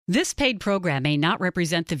This paid program may not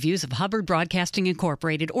represent the views of Hubbard Broadcasting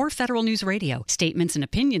Incorporated or Federal News Radio. Statements and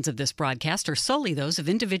opinions of this broadcast are solely those of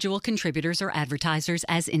individual contributors or advertisers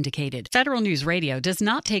as indicated. Federal News Radio does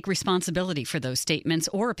not take responsibility for those statements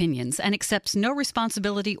or opinions and accepts no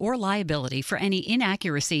responsibility or liability for any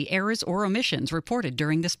inaccuracy, errors, or omissions reported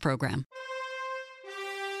during this program.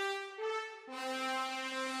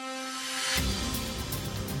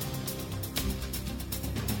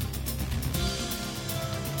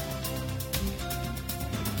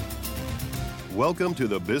 Welcome to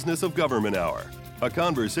the Business of Government Hour, a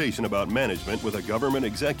conversation about management with a government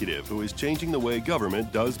executive who is changing the way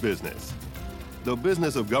government does business. The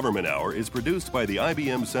Business of Government Hour is produced by the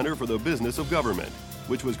IBM Center for the Business of Government,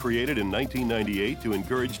 which was created in 1998 to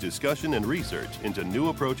encourage discussion and research into new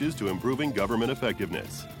approaches to improving government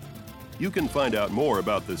effectiveness. You can find out more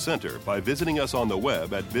about the center by visiting us on the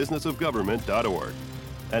web at businessofgovernment.org.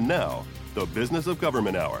 And now, the Business of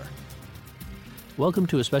Government Hour. Welcome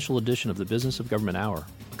to a special edition of the Business of Government Hour,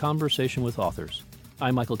 a conversation with authors.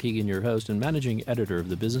 I'm Michael Keegan, your host and managing editor of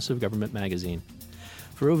the Business of Government magazine.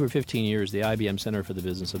 For over 15 years, the IBM Center for the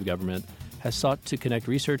Business of Government has sought to connect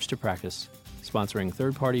research to practice, sponsoring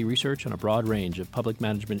third-party research on a broad range of public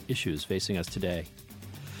management issues facing us today.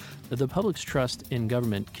 The public's trust in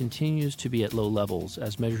government continues to be at low levels,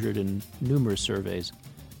 as measured in numerous surveys.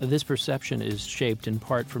 This perception is shaped in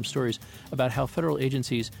part from stories about how federal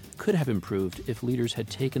agencies could have improved if leaders had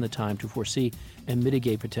taken the time to foresee and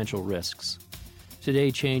mitigate potential risks. Today,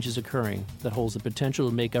 change is occurring that holds the potential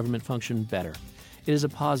to make government function better. It is a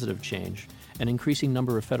positive change. An increasing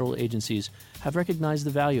number of federal agencies have recognized the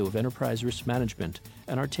value of enterprise risk management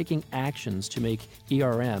and are taking actions to make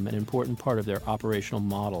ERM an important part of their operational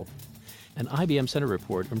model. An IBM Center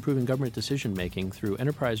report, Improving Government Decision-Making Through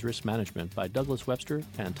Enterprise Risk Management by Douglas Webster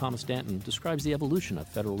and Thomas Stanton, describes the evolution of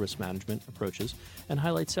federal risk management approaches and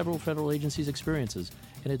highlights several federal agencies' experiences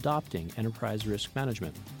in adopting enterprise risk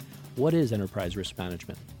management. What is enterprise risk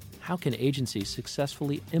management? How can agencies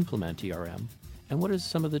successfully implement ERM? And what are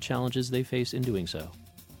some of the challenges they face in doing so?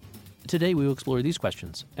 Today, we will explore these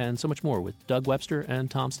questions and so much more with Doug Webster and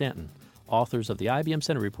Tom Stanton, authors of the IBM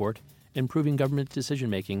Center report, Improving Government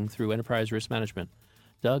Decision-Making Through Enterprise Risk Management.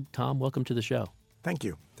 Doug, Tom, welcome to the show. Thank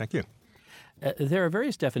you. Thank you. There are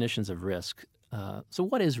various definitions of risk. So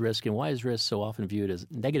what is risk, and why is risk so often viewed as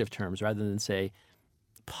negative terms rather than, say,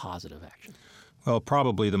 positive action? Well,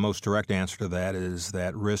 probably the most direct answer to that is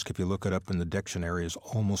that risk, if you look it up in the dictionary, is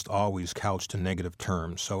almost always couched in negative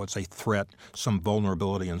terms. So it's a threat, some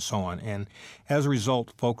vulnerability, and so on. And as a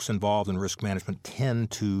result, folks involved in risk management tend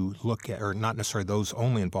to look at, or not necessarily those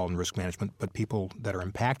only involved in risk management, but people that are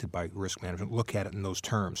impacted by risk management look at it in those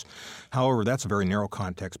terms. However, that's a very narrow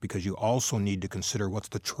context because you also need to consider what's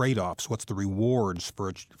the trade-offs, what's the rewards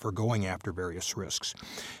for going after various risks.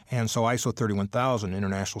 And so ISO 31000,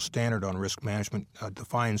 International Standard on Risk Management,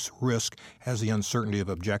 defines risk as the uncertainty of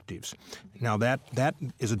objectives. Now, that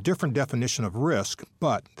is a different definition of risk,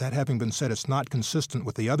 but that having been said, it's not consistent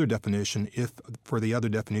with the other definition if for the other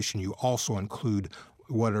definition you also include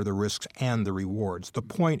what are the risks and the rewards. The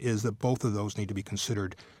point is that both of those need to be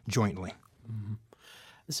considered jointly. Mm-hmm.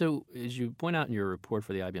 So as you point out in your report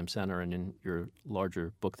for the IBM Center and in your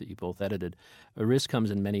larger book that you both edited, a risk comes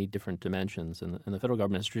in many different dimensions. And the federal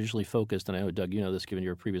government is traditionally focused, and I know, Doug, you know this given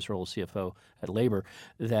your previous role as CFO at Labor,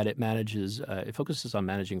 that it focuses on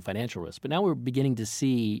managing financial risk. But now we're beginning to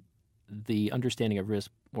see the understanding of risk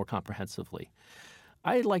more comprehensively.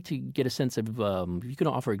 I'd like to get a sense of if you can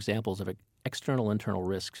offer examples of external, internal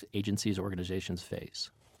risks agencies or organizations face.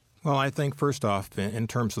 Well, I think first off, in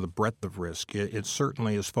terms of the breadth of risk, it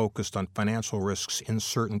certainly is focused on financial risks in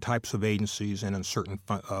certain types of agencies and in certain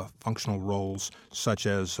functional roles, such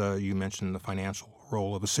as you mentioned the financial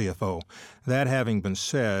role of a CFO. That having been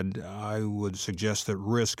said, I would suggest that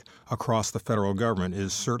risk across the federal government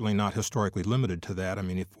is certainly not historically limited to that. I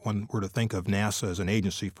mean, if one were to think of NASA as an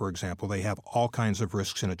agency, for example, they have all kinds of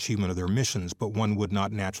risks in achievement of their missions, but one would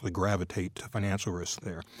not naturally gravitate to financial risks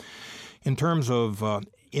there. In terms of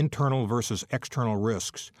internal versus external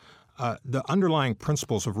risks, the underlying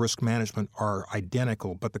principles of risk management are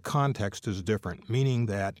identical, but the context is different, meaning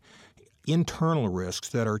that internal risks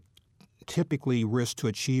that are typically risks to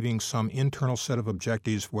achieving some internal set of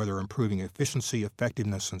objectives, whether improving efficiency,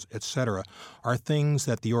 effectiveness, et cetera, are things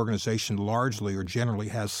that the organization largely or generally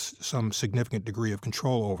has some significant degree of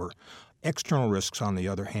control over. External risks, on the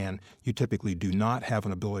other hand, you typically do not have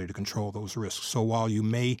an ability to control those risks. So while you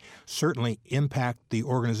may certainly impact the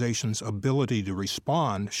organization's ability to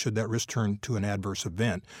respond should that risk turn to an adverse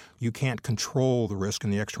event, you can't control the risk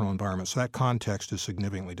in the external environment. So that context is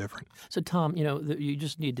significantly different. So, Tom, you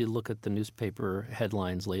just need to look at the newspaper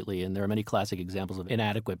headlines lately, and there are many classic examples of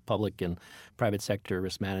inadequate public and private sector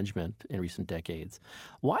risk management in recent decades.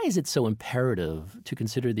 Why is it so imperative to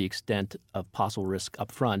consider the extent of possible risk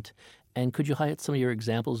up front? And could you highlight some of your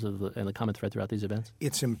examples and the common thread throughout these events?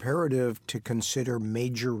 It's imperative to consider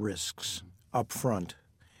major risks up front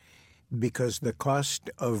because the cost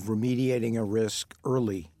of remediating a risk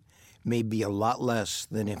early may be a lot less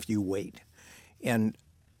than if you wait. And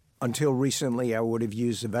until recently, I would have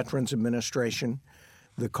used the Veterans Administration.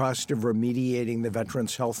 The cost of remediating the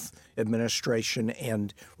Veterans Health Administration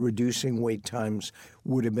and reducing wait times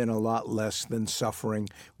would have been a lot less than suffering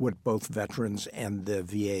what both veterans and the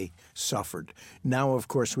VA suffered. Now, of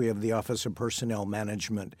course, we have the Office of Personnel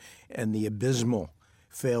Management and the abysmal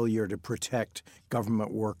failure to protect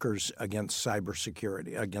government workers against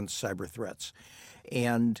cybersecurity, against cyber threats.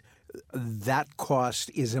 And that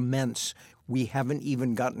cost is immense. We haven't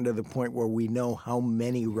even gotten to the point where we know how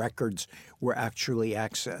many records were actually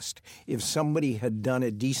accessed. If somebody had done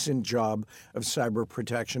a decent job of cyber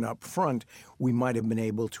protection up front, we might have been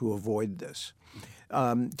able to avoid this.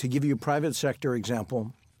 To give you a private sector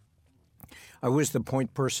example, I was the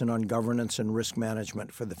point person on governance and risk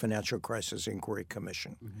management for the Financial Crisis Inquiry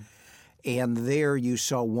Commission. Mm-hmm. And there you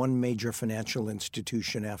saw one major financial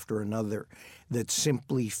institution after another that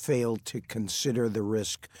simply failed to consider the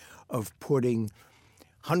risk of putting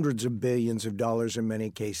hundreds of billions of dollars in many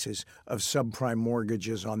cases of subprime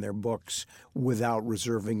mortgages on their books without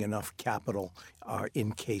reserving enough capital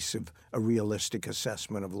in case of a realistic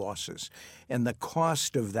assessment of losses. And the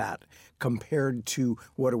cost of that compared to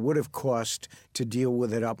what it would have cost to deal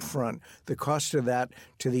with it up front, the cost of that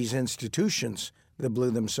to these institutions that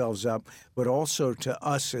blew themselves up, but also to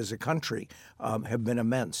us as a country have been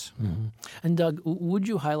immense. Mm-hmm. And Doug, would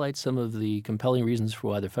you highlight some of the compelling reasons for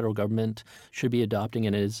why the federal government should be adopting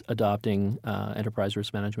and is adopting enterprise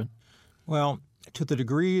risk management? Well, to the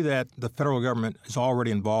degree that the federal government is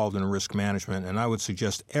already involved in risk management, and I would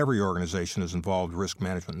suggest every organization is involved in risk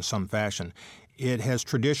management in some fashion, it has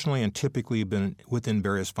traditionally and typically been within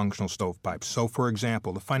various functional stovepipes. So, for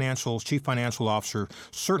example, the chief financial officer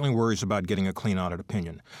certainly worries about getting a clean audit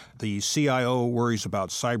opinion. The CIO worries about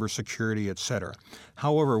cybersecurity, et cetera.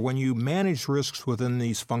 However, when you manage risks within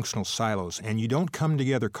these functional silos and you don't come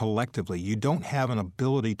together collectively, you don't have an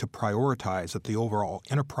ability to prioritize at the overall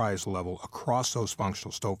enterprise level across those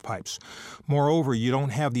functional stovepipes. Moreover, you don't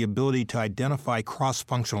have the ability to identify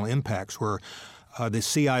cross-functional impacts where the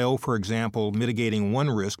CIO, for example, mitigating one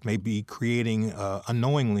risk may be creating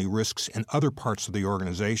unknowingly risks in other parts of the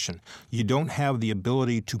organization. You don't have the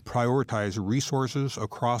ability to prioritize resources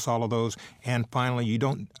across all of those. And finally,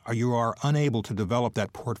 you are unable to develop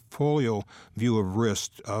that portfolio view of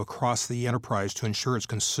risk across the enterprise to ensure it's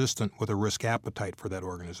consistent with a risk appetite for that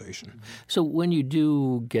organization. So when you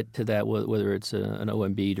do get to that, whether it's an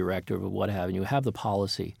OMB director or what have you have the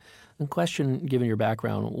policy. The question, given your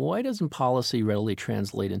background, why doesn't policy readily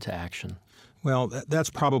translate into action? Well,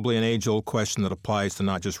 that's probably an age-old question that applies to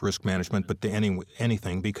not just risk management, but to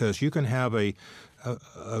anything, because you can have a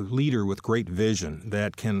leader with great vision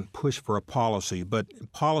that can push for a policy, but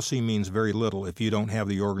policy means very little if you don't have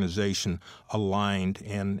the organization aligned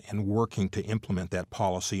and working to implement that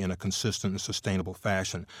policy in a consistent and sustainable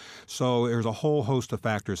fashion. So there's a whole host of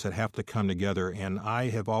factors that have to come together, and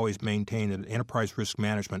I have always maintained that enterprise risk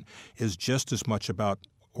management is just as much about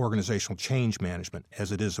organizational change management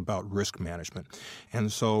as it is about risk management. And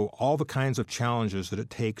so all the kinds of challenges that it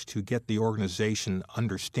takes to get the organization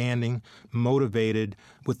understanding, motivated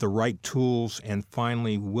with the right tools, and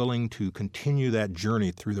finally willing to continue that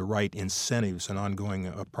journey through the right incentives and ongoing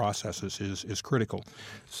processes is critical.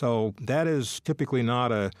 So that is typically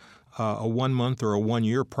not a 1 month or a 1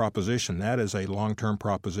 year proposition. That is a long-term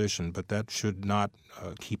proposition, but that should not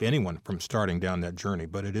keep anyone from starting down that journey.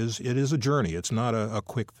 But it is a journey. It's not a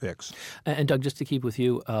quick fix. And Doug, just to keep with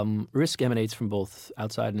you, risk emanates from both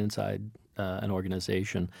outside and inside an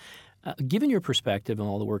organization. Given your perspective and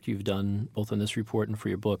all the work you've done, both on this report and for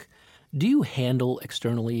your book, do you handle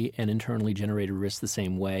externally and internally generated risks the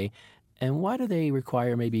same way? And why do they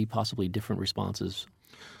require maybe possibly different responses?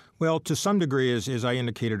 Well, to some degree, as I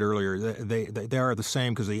indicated earlier, they are the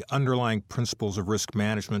same because the underlying principles of risk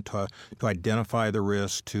management to identify the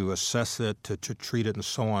risk, to assess it, to treat it, and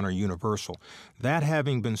so on are universal. That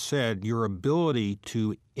having been said, your ability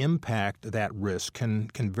to impact that risk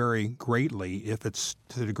can vary greatly if it's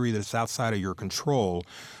to the degree that it's outside of your control.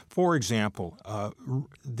 For example,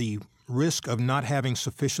 the risk of not having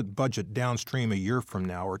sufficient budget downstream a year from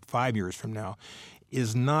now or 5 years from now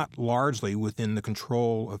is not largely within the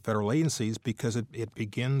control of federal agencies because it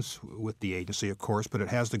begins with the agency, of course, but it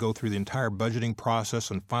has to go through the entire budgeting process,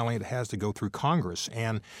 and finally it has to go through Congress.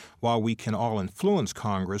 And while we can all influence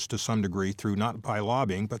Congress to some degree through not by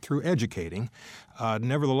lobbying but through educating,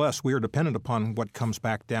 nevertheless, we are dependent upon what comes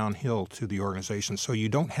back downhill to the organization. So you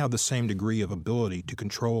don't have the same degree of ability to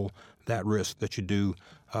control that risk that you do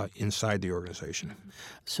inside the organization.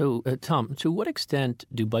 So, Tom, to what extent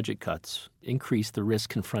do budget cuts increase the risk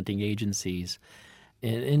confronting agencies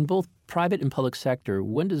in both private and public sector?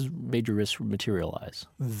 When does major risk materialize?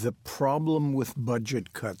 The problem with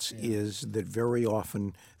budget cuts is that very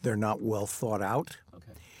often they're not well thought out.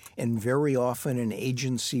 Okay. And very often an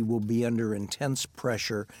agency will be under intense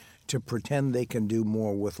pressure to pretend they can do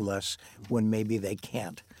more with less when maybe they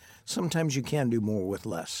can't. Sometimes you can do more with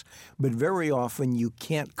less, but very often you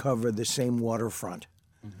can't cover the same waterfront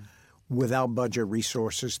without budget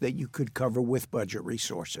resources that you could cover with budget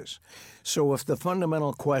resources. So if the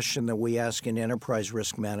fundamental question that we ask in enterprise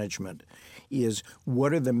risk management is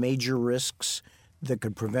what are the major risks that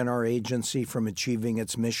could prevent our agency from achieving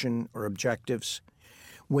its mission or objectives?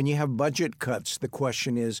 When you have budget cuts, the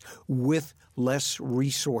question is with less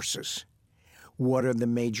resources, what are the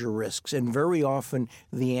major risks? And very often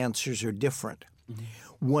the answers are different.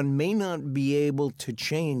 One may not be able to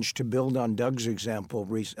change, to build on Doug's example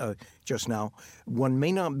just now, one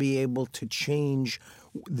may not be able to change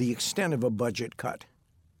the extent of a budget cut.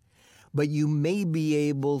 But you may be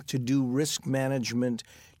able to do risk management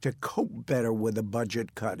to cope better with a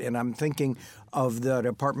budget cut. And I'm thinking of the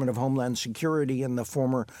Department of Homeland Security and the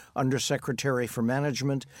former Undersecretary for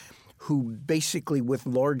Management, who basically with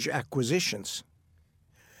large acquisitions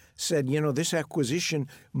said, this acquisition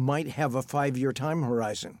might have a 5-year time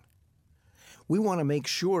horizon. We want to make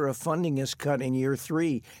sure if funding is cut in year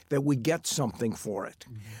 3 that we get something for it.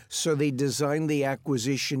 So they designed the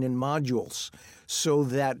acquisition in modules so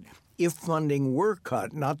that if funding were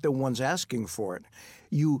cut, not the ones asking for it,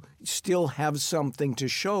 you still have something to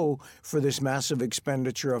show for this massive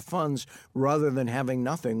expenditure of funds rather than having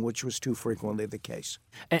nothing, which was too frequently the case.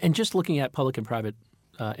 And just looking at public and private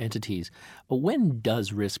entities, when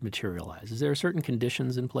does risk materialize? Is there certain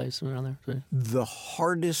conditions in place around there? The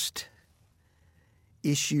hardest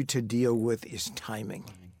issue to deal with is timing.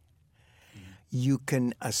 You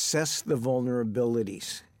can assess the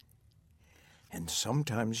vulnerabilities, and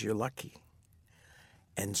sometimes you're lucky,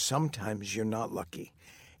 and sometimes you're not lucky.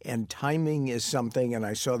 And timing is something, and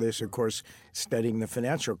I saw this, of course, studying the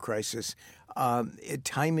financial crisis.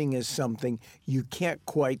 Timing is something you can't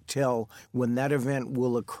quite tell when that event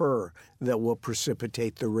will occur that will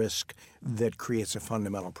precipitate the risk that creates a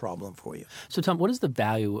fundamental problem for you. So, Tom, what is the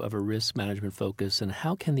value of a risk management focus, and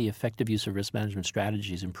how can the effective use of risk management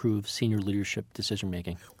strategies improve senior leadership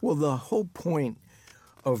decision-making? Well, the whole point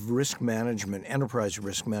of risk management, enterprise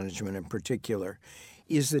risk management in particular,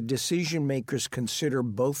 is that decision makers consider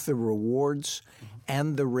both the rewards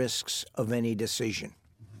and the risks of any decision.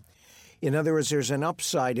 In other words, there's an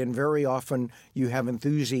upside, and very often you have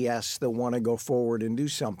enthusiasts that want to go forward and do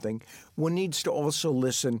something. One needs to also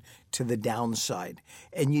listen to the downside,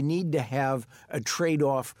 and you need to have a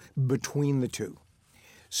trade-off between the two.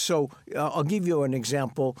 So I'll give you an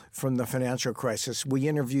example from the financial crisis. We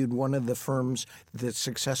interviewed one of the firms that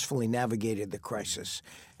successfully navigated the crisis.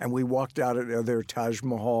 And we walked out of their Taj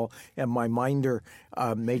Mahal, and my minder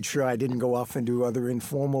made sure I didn't go off and do other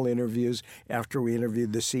informal interviews after we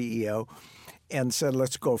interviewed the CEO, and said,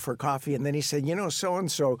 let's go for coffee. And then he said,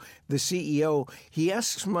 so-and-so, the CEO, he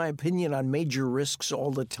asks my opinion on major risks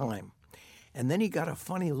all the time. And then he got a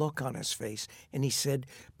funny look on his face, and he said,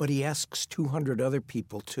 but he asks 200 other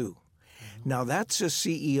people too. Now, that's a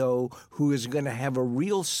CEO who is going to have a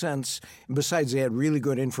real sense, besides they had really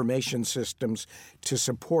good information systems to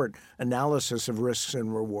support analysis of risks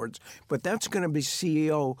and rewards, but that's going to be a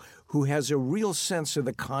CEO who has a real sense of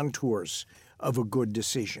the contours of a good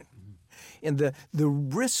decision. And the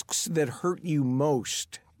risks that hurt you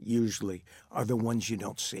most, usually, are the ones you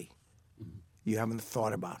don't see. You haven't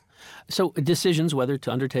thought about. So decisions whether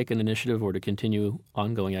to undertake an initiative or to continue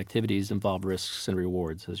ongoing activities involve risks and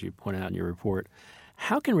rewards, as you point out in your report.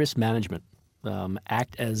 How can risk management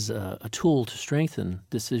act as a tool to strengthen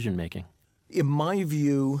decision-making? In my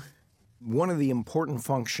view, one of the important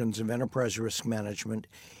functions of enterprise risk management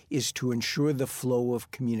is to ensure the flow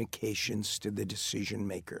of communications to the decision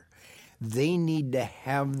maker. They need to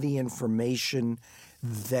have the information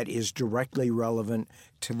that is directly relevant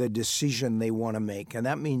to the decision they want to make. And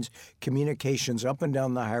that means communications up and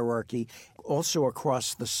down the hierarchy, also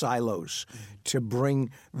across the silos, to bring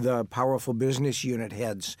the powerful business unit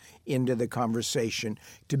heads into the conversation,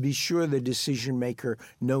 to be sure the decision maker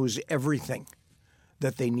knows everything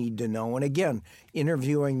that they need to know. And again,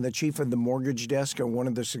 interviewing the chief of the mortgage desk at one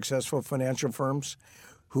of the successful financial firms,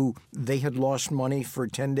 who they had lost money for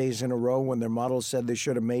 10 days in a row when their model said they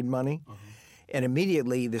should have made money. And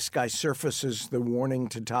immediately this guy surfaces the warning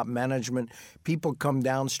to top management. People come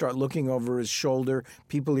down, start looking over his shoulder,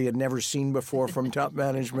 people he had never seen before from top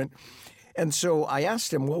management. And so I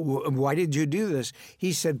asked him, well, why did you do this?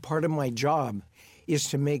 He said, part of my job is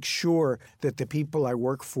to make sure that the people I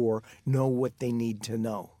work for know what they need to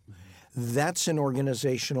know. That's an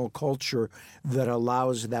organizational culture that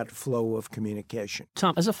allows that flow of communication.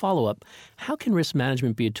 Tom, as a follow-up, how can risk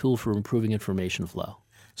management be a tool for improving information flow?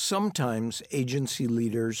 Sometimes agency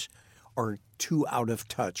leaders are too out of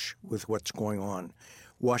touch with what's going on.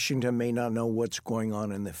 Washington may not know what's going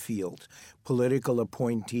on in the field. Political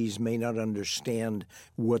appointees may not understand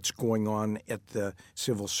what's going on at the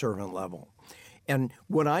civil servant level. And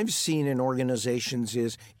what I've seen in organizations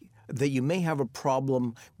is that you may have a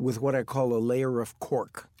problem with what I call a layer of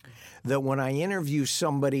cork. That when I interview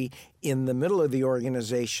somebody in the middle of the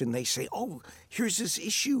organization, they say, oh, here's this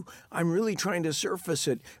issue. I'm really trying to surface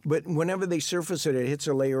it. But whenever they surface it, it hits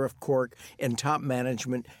a layer of cork, and top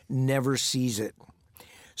management never sees it.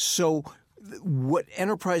 So what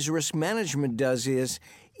enterprise risk management does is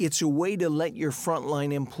it's a way to let your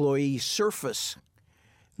frontline employee surface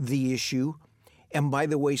the issue. And by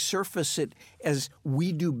the way, surface it as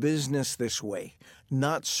we do business this way,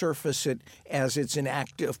 not surface it as it's an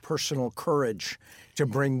act of personal courage to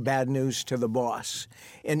bring bad news to the boss.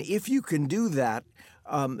 And if you can do that,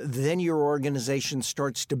 then your organization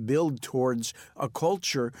starts to build towards a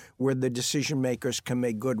culture where the decision makers can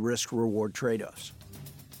make good risk-reward trade-offs.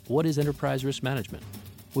 What is enterprise risk management?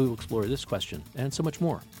 We will explore this question and so much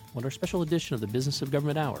more when our special edition of the Business of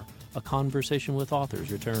Government Hour, A Conversation with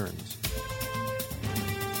Authors, returns.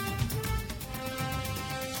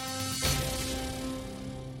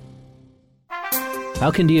 How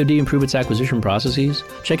can DoD improve its acquisition processes?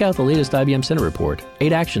 Check out the latest IBM Center report,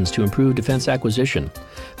 8 Actions to Improve Defense Acquisition.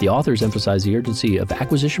 The authors emphasize the urgency of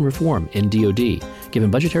acquisition reform in DoD, given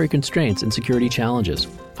budgetary constraints and security challenges,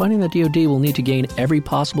 finding that DoD will need to gain every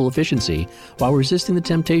possible efficiency while resisting the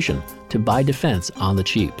temptation to buy defense on the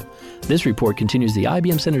cheap. This report continues the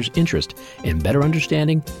IBM Center's interest in better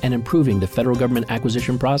understanding and improving the federal government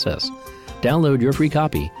acquisition process. Download your free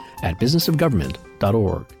copy at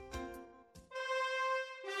businessofgovernment.org.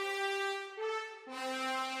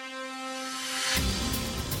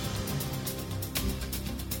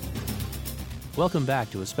 Welcome back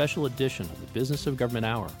to a special edition of the Business of Government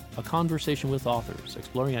Hour, a conversation with authors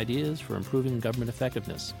exploring ideas for improving government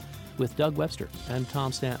effectiveness, with Doug Webster and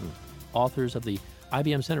Tom Stanton, authors of the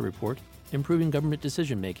IBM Center report, Improving Government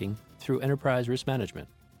Decision-Making Through Enterprise Risk Management.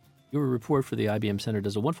 Your report for the IBM Center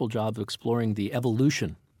does a wonderful job of exploring the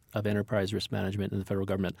evolution of enterprise risk management in the federal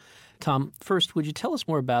government. Tom, first, would you tell us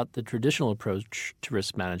more about the traditional approach to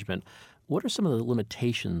risk management? What are some of the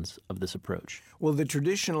limitations of this approach? Well, the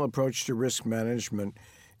traditional approach to risk management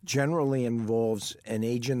generally involves an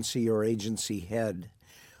agency or agency head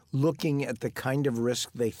looking at the kind of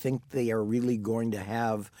risk they think they are really going to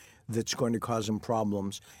have that's going to cause them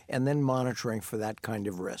problems, and then monitoring for that kind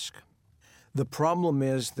of risk. The problem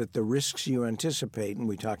is that the risks you anticipate, and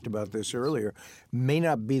we talked about this earlier, may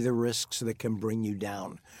not be the risks that can bring you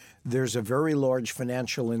down. There's a very large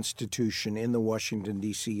financial institution in the Washington,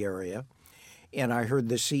 D.C. area, and I heard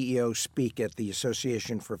the CEO speak at the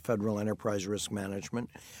Association for Federal Enterprise Risk Management,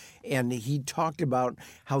 and he talked about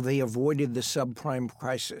how they avoided the subprime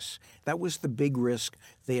crisis. That was the big risk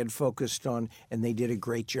they had focused on, and they did a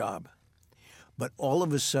great job. But all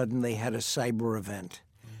of a sudden, they had a cyber event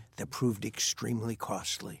that proved extremely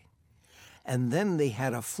costly. And then they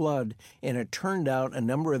had a flood, and it turned out a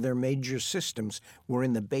number of their major systems were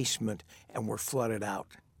in the basement and were flooded out.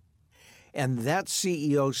 And that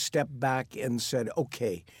CEO stepped back and said,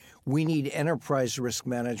 okay, we need enterprise risk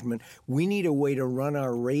management. We need a way to run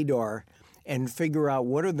our radar and figure out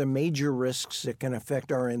what are the major risks that can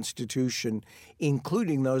affect our institution,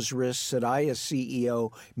 including those risks that I, as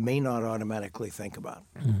CEO, may not automatically think about.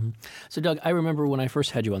 Mm-hmm. So, Doug, I remember when I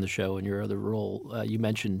first had you on the show in your other role, you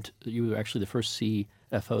mentioned you were actually the first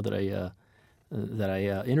CFO that that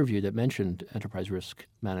I interviewed that mentioned enterprise risk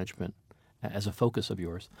management as a focus of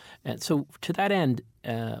yours. And so to that end,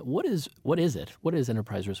 what is it? What is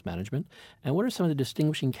enterprise risk management? And what are some of the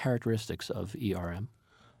distinguishing characteristics of ERM?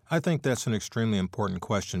 I think that's an extremely important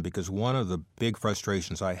question because one of the big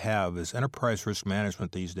frustrations I have is enterprise risk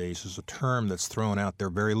management these days is a term that's thrown out there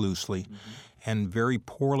very loosely and very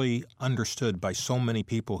poorly understood by so many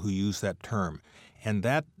people who use that term. And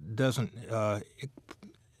that doesn't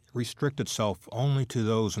restrict itself only to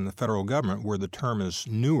those in the federal government where the term is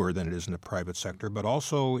newer than it is in the private sector, but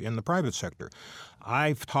also in the private sector.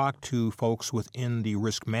 I've talked to folks within the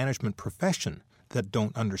risk management profession that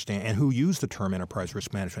don't understand and who use the term enterprise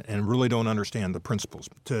risk management and really don't understand the principles.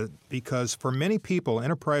 Because for many people,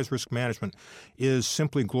 enterprise risk management is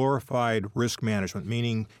simply glorified risk management,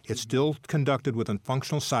 meaning it's still conducted within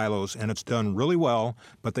functional silos and it's done really well,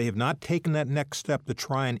 but they have not taken that next step to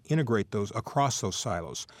try and integrate those across those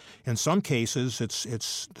silos. In some cases,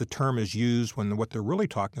 it's the term is used when what they're really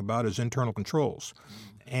talking about is internal controls.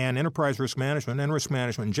 And enterprise risk management and risk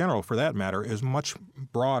management in general, for that matter, is much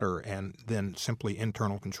broader than simply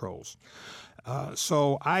internal controls.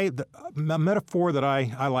 So the metaphor that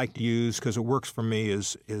I like to use because it works for me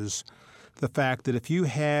is the fact that if you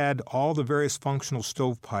had all the various functional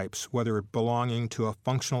stovepipes, whether it belonging to a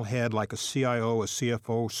functional head like a CIO, a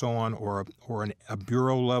CFO, so on, or a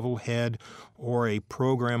bureau-level head or a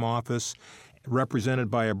program office,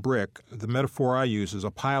 represented by a brick, the metaphor I use is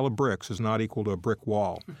a pile of bricks is not equal to a brick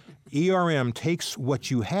wall. ERM takes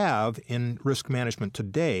what you have in risk management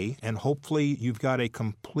today, and hopefully you've got a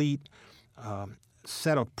complete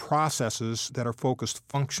set of processes that are focused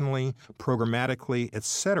functionally, programmatically,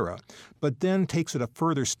 etc., but then takes it a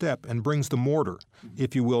further step and brings the mortar,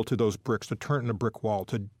 if you will, to those bricks to turn it into a brick wall,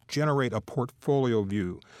 to generate a portfolio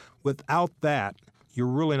view. Without that, you're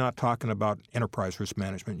really not talking about enterprise risk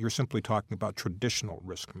management. You're simply talking about traditional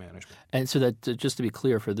risk management. And so that, just to be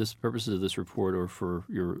clear, for this purposes of this report or for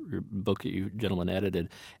your book that you gentlemen edited,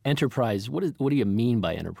 enterprise, what do you mean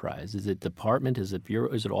by enterprise? Is it department? Is it bureau?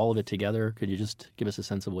 Is it all of it together? Could you just give us a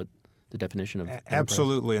sense of what the definition of enterprise?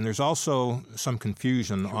 Absolutely. And there's also some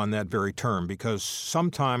confusion on that very term because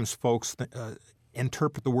sometimes folks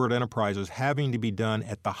interpret the word enterprise as having to be done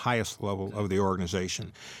at the highest level of the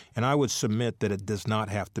organization. And I would submit that it does not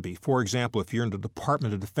have to be. For example, if you're in the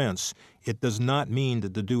Department of Defense, it does not mean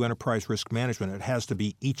that to do enterprise risk management, it has to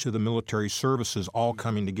be each of the military services all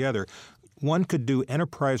coming together. One could do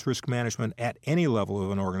enterprise risk management at any level of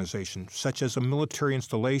an organization, such as a military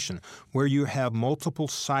installation, where you have multiple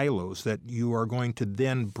silos that you are going to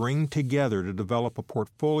then bring together to develop a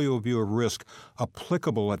portfolio view of risk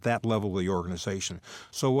applicable at that level of the organization.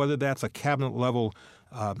 So whether that's a cabinet-level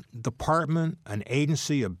department, an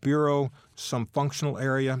agency, a bureau, some functional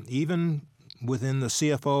area, even within the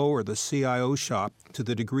CFO or the CIO shop, to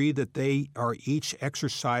the degree that they are each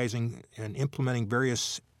exercising and implementing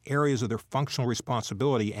various areas of their functional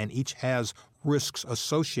responsibility and each has risks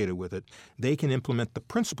associated with it, they can implement the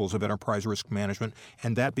principles of enterprise risk management,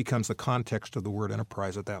 and that becomes the context of the word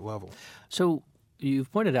enterprise at that level. So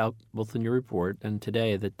you've pointed out both in your report and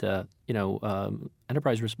today that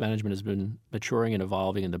enterprise risk management has been maturing and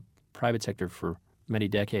evolving in the private sector for many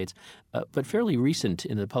decades, but fairly recent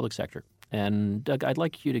in the public sector. And Doug, I'd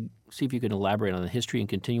like you to see if you can elaborate on the history and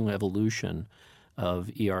continuing evolution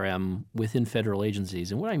of ERM within federal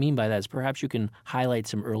agencies. And what I mean by that is perhaps you can highlight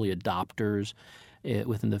some early adopters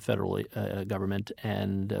within the federal government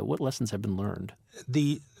and what lessons have been learned.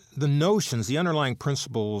 The notions, the underlying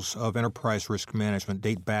principles of enterprise risk management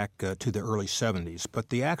date back to the early 70s, but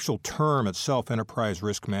the actual term itself, enterprise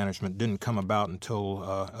risk management, didn't come about until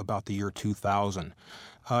about the year 2000.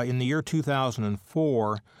 In the year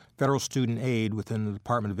 2004, Federal Student Aid within the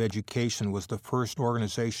Department of Education was the first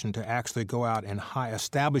organization to actually go out and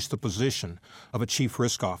establish the position of a chief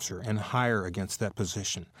risk officer and hire against that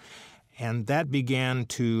position. And that began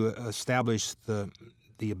to establish the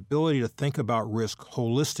ability to think about risk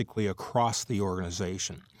holistically across the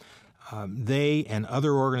organization. They and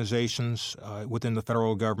other organizations within the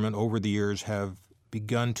federal government over the years have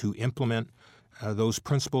begun to implement those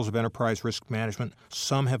principles of enterprise risk management.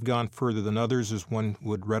 Some have gone further than others, as one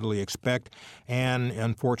would readily expect, and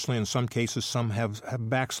unfortunately, in some cases, some have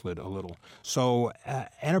backslid a little. So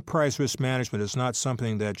enterprise risk management is not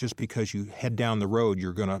something that just because you head down the road,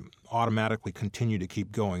 you're going to automatically continue to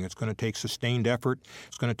keep going. It's going to take sustained effort.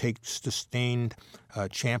 It's going to take sustained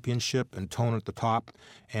championship and tone at the top,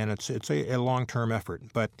 and it's a long-term effort.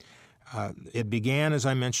 But It began, as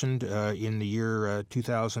I mentioned, in the year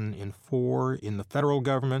 2004 in the federal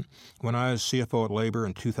government. When I was CFO at Labor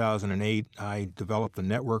in 2008, I developed a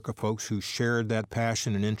network of folks who shared that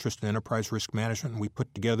passion and interest in enterprise risk management. And we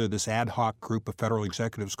put together this ad hoc group of federal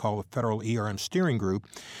executives called the Federal ERM Steering Group.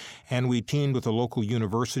 And we teamed with a local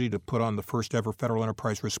university to put on the first ever Federal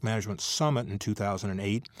Enterprise Risk Management Summit in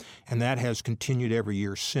 2008. And that has continued every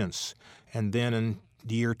year since. And then in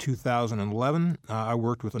the year 2011, I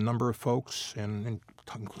worked with a number of folks,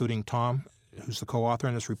 including Tom, who's the co-author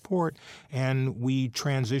in this report, and we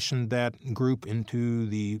transitioned that group into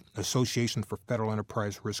the Association for Federal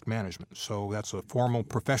Enterprise Risk Management. So that's a formal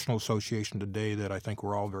professional association today that I think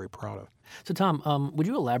we're all very proud of. So, Tom, would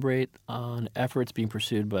you elaborate on efforts being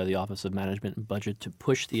pursued by the Office of Management and Budget to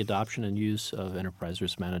push the adoption and use of enterprise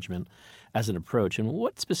risk management as an approach? And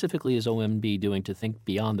what specifically is OMB doing to think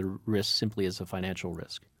beyond the risk simply as a financial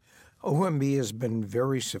risk? OMB has been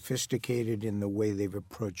very sophisticated in the way they've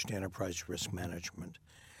approached enterprise risk management.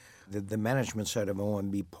 The management side of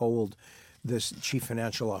OMB polled this Chief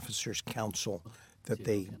Financial Officers Council that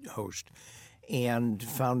they host and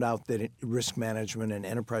found out that risk management and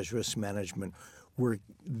enterprise risk management were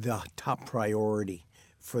the top priority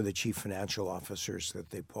for the chief financial officers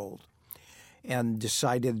that they polled, and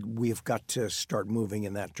decided we've got to start moving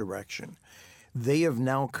in that direction. They have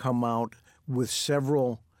now come out with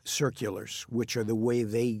several circulars, which are the way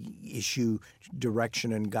they issue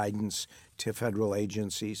direction and guidance to federal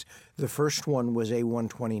agencies. The first one was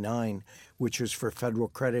A129, which was for federal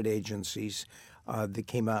credit agencies that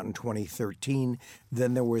came out in 2013.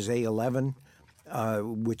 Then there was A11,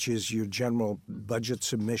 which is your general budget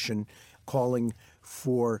submission calling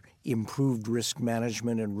for improved risk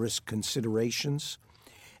management and risk considerations.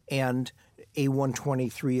 And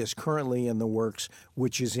A123 is currently in the works,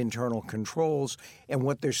 which is internal controls. And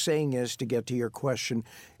what they're saying is, to get to your question,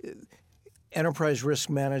 enterprise risk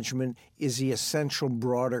management is the essential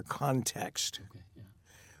broader context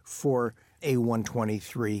for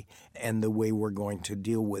A123 and the way we're going to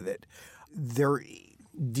deal with it. They're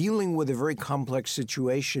dealing with a very complex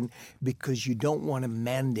situation because you don't want to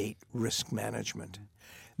mandate risk management.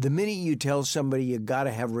 The minute you tell somebody you got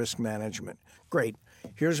to have risk management, great.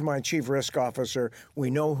 Here's my chief risk officer. We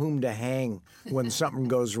know whom to hang when something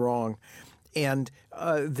goes wrong. And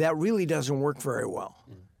that really doesn't work very well.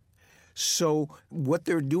 So what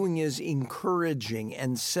they're doing is encouraging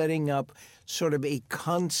and setting up sort of a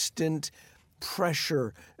constant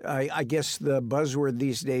pressure. I guess the buzzword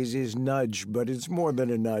these days is nudge, but it's more than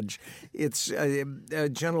a nudge. It's a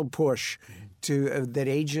gentle push to that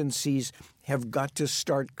agencies have got to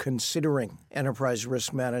start considering enterprise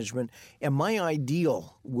risk management. And my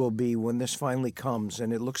ideal will be, when this finally comes,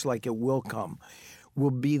 and it looks like it will come,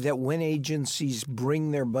 will be that when agencies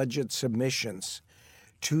bring their budget submissions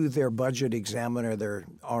to their budget examiner, their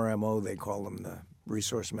RMO, they call them, the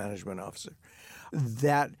Resource Management Officer,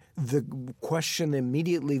 that the question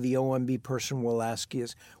immediately the OMB person will ask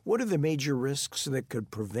is, what are the major risks that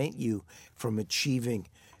could prevent you from achieving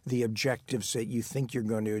the objectives that you think you're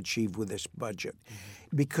going to achieve with this budget?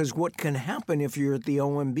 Because what can happen if you're at the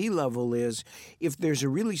OMB level is, if there's a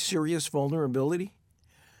really serious vulnerability,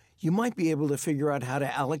 you might be able to figure out how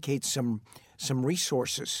to allocate some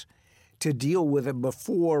resources to deal with it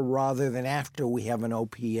before rather than after we have an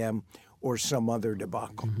OPM or some other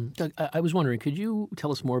debacle. Doug, I was wondering, could you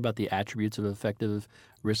tell us more about the attributes of effective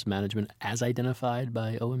risk management as identified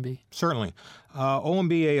by OMB? Certainly.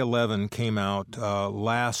 OMB A11 came out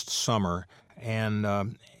last summer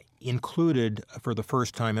and included, for the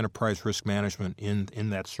first time, enterprise risk management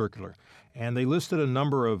in that circular. And they listed a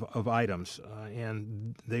number of items,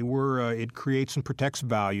 and they were, it creates and protects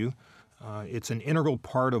value. It's an integral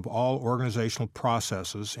part of all organizational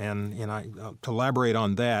processes, and to elaborate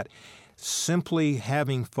on that, simply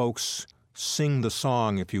having folks sing the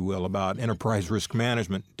song, if you will, about enterprise risk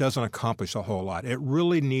management doesn't accomplish a whole lot. It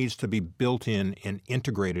really needs to be built in and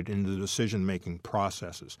integrated into the decision-making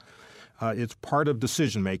processes. It's part of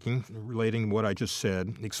decision-making, relating to what I just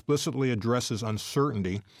said, explicitly addresses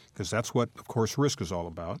uncertainty, because that's what, of course, risk is all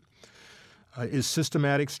about. Is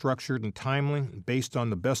systematic, structured, and timely, based on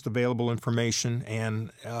the best available information.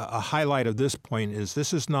 And a highlight of this point is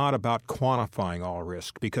this is not about quantifying all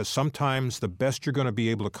risk, because sometimes the best you're going to be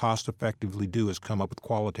able to cost-effectively do is come up with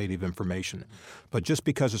qualitative information. But just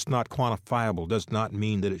because it's not quantifiable does not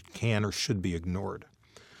mean that it can or should be ignored.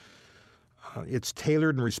 It's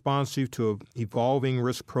tailored and responsive to an evolving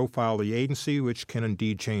risk profile of the agency, which can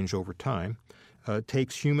indeed change over time. It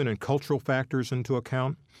takes human and cultural factors into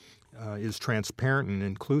account. Is transparent and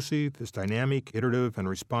inclusive, is dynamic, iterative, and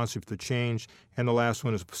responsive to change. And the last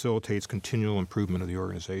one is facilitates continual improvement of the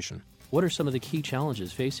organization. What are some of the key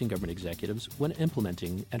challenges facing government executives when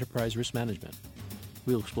implementing enterprise risk management?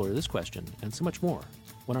 We'll explore this question and so much more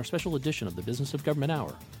when our special edition of the Business of Government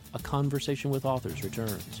Hour, A Conversation with Authors,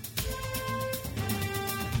 returns.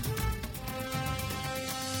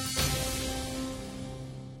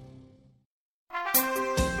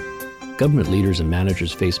 Government leaders and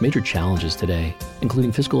managers face major challenges today,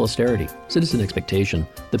 including fiscal austerity, citizen expectation,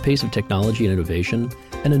 the pace of technology and innovation,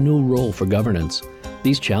 and a new role for governance.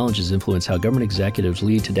 These challenges influence how government executives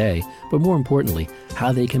lead today, but more importantly,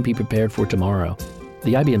 how they can be prepared for tomorrow.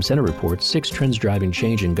 The IBM Center report, 6 Trends Driving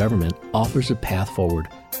Change in Government, offers a path forward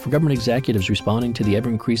for government executives responding to the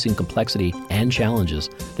ever-increasing complexity and challenges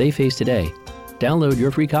they face today. Download your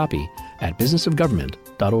free copy at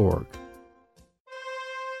businessofgovernment.org.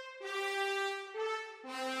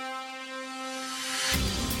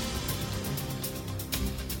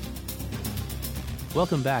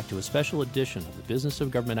 Welcome back to a special edition of the Business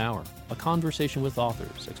of Government Hour, a conversation with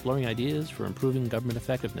authors exploring ideas for improving government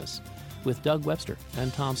effectiveness, with Doug Webster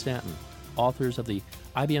and Tom Stanton, authors of the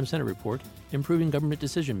IBM Center report, Improving Government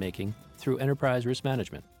Decision-Making Through Enterprise Risk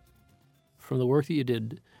Management. From the work that you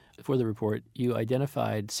did for the report, you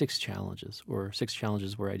identified 6 challenges, or 6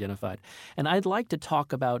 challenges were identified. And I'd like to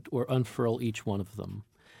talk about or unfurl each one of them.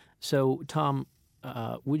 So, Tom,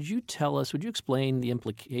 would you explain the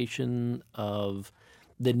implication of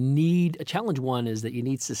the need? Challenge 1 is that you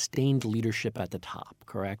need sustained leadership at the top,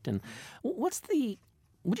 correct? And would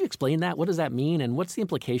you explain that? What does that mean? And what's the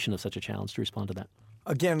implication of such a challenge to respond to that?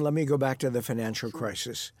 Again, let me go back to the financial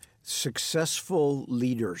crisis. Successful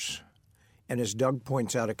leaders, and as Doug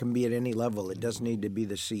points out, it can be at any level. It doesn't need to be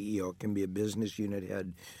the CEO. It can be a business unit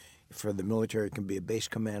head. For the military, it can be a base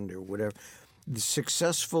commander, whatever. The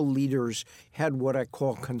successful leaders had what I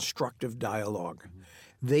call constructive dialogue.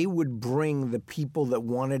 They would bring the people that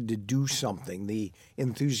wanted to do something, the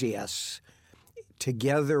enthusiasts,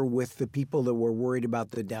 together with the people that were worried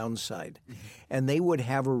about the downside. And they would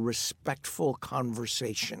have a respectful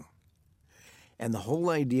conversation. And the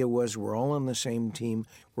whole idea was we're all on the same team.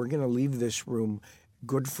 We're going to leave this room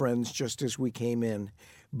good friends just as we came in,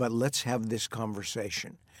 but let's have this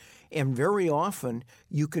conversation. And very often,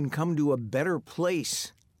 you can come to a better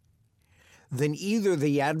place than either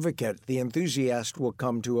the advocate, the enthusiast, will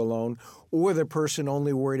come to alone, or the person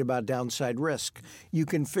only worried about downside risk. You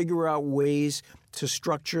can figure out ways to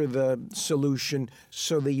structure the solution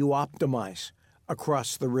so that you optimize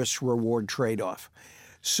across the risk-reward trade-off.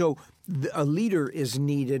 So a leader is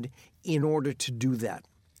needed in order to do that.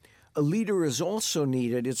 A leader is also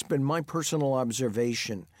needed, it's been my personal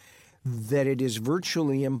observation, that it is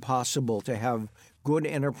virtually impossible to have good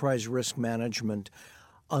enterprise risk management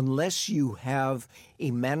unless you have a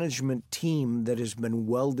management team that has been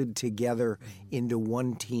welded together into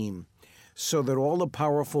one team, so that all the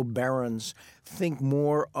powerful barons think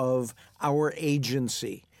more of our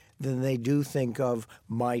agency than they do think of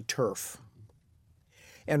my turf.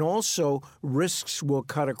 And also, risks will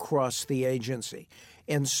cut across the agency.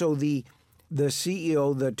 And so the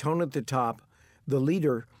CEO, the tone at the top, the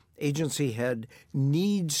leader, agency head,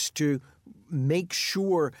 needs to make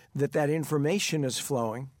sure that that information is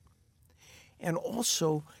flowing. And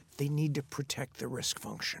also, they need to protect the risk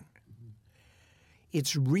function.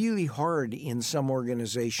 It's really hard in some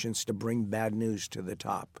organizations to bring bad news to the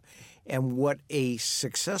top. And what a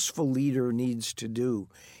successful leader needs to do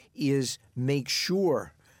is make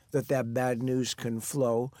sure that that bad news can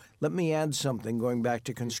flow. Let me add something, going back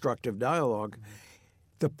to constructive dialogue.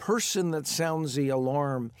 The person that sounds the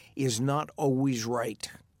alarm is not always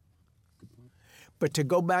right. But to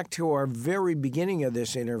go back to our very beginning of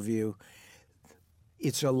this interview,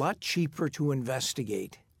 it's a lot cheaper to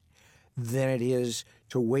investigate than it is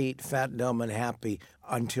to wait fat, dumb, and happy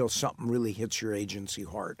until something really hits your agency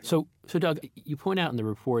hard. So Doug, you point out in the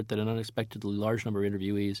report that an unexpectedly large number of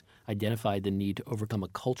interviewees identified the need to overcome a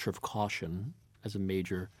culture of caution as a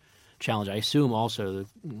major challenge. I assume also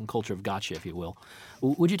the culture of gotcha, if you will.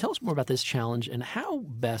 Would you tell us more about this challenge, and how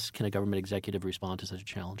best can a government executive respond to such a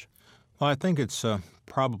challenge? Well, I think it's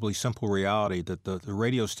probably simple reality that the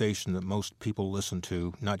radio station that most people listen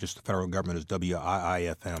to, not just the federal government, is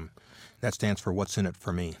WIIFM. That stands for What's in It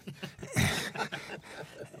for Me.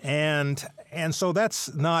 And so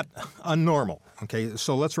that's not unnormal, okay?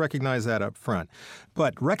 So let's recognize that up front.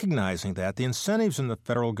 But recognizing that, the incentives in the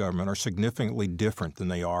federal government are significantly different than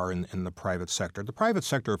they are in the private sector. The private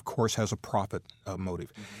sector, of course, has a profit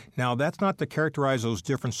motive. Now, that's not to characterize those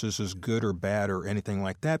differences as good or bad or anything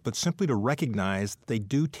like that, but simply to recognize they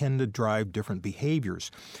do tend to drive different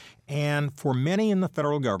behaviors. And for many in the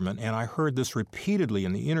federal government, and I heard this repeatedly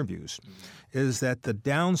in the interviews, is that the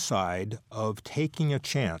downside of taking a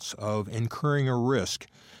chance, of incurring a risk,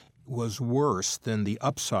 was worse than the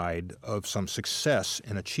upside of some success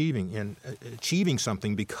in achieving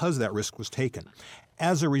something because that risk was taken.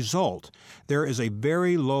 As a result, there is a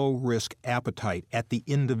very low risk appetite at the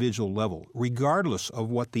individual level, regardless of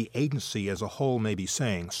what the agency as a whole may be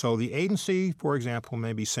saying. So the agency, for example,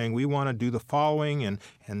 may be saying we want to do the following, and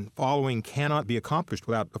following cannot be accomplished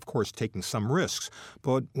without, of course, taking some risks.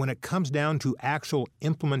 But when it comes down to actual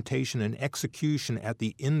implementation and execution at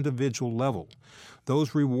the individual level,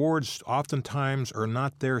 those rewards oftentimes are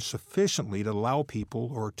not there sufficiently to allow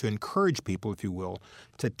people, or to encourage people, if you will,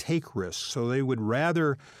 to take risks. So they would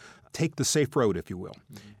rather take the safe road, if you will.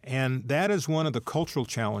 And that is one of the cultural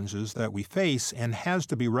challenges that we face and has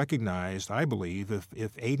to be recognized, I believe,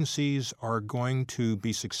 if agencies are going to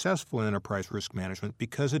be successful in enterprise risk management,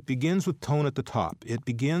 because it begins with tone at the top. It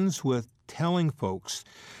begins with telling folks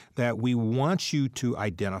that we want you to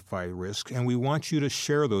identify risks and we want you to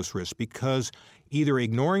share those risks, because either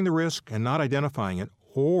ignoring the risk and not identifying it,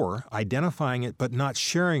 or identifying it but not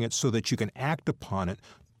sharing it so that you can act upon it,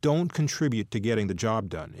 don't contribute to getting the job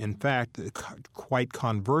done. In fact, quite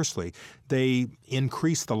conversely, they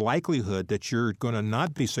increase the likelihood that you're going to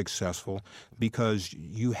not be successful because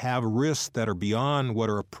you have risks that are beyond what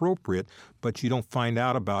are appropriate, but you don't find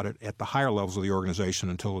out about it at the higher levels of the organization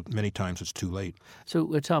until many times it's too late.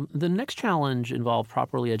 So, Tom, the next challenge involved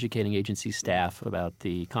properly educating agency staff about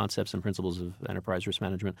the concepts and principles of enterprise risk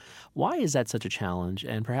management. Why is that such a challenge?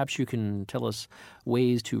 And perhaps you can tell us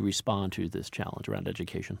ways to respond to this challenge around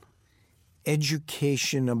education.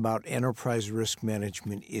 Education about enterprise risk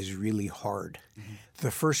management is really hard. The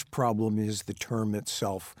first problem is the term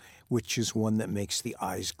itself, which is one that makes the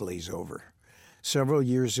eyes glaze over. Several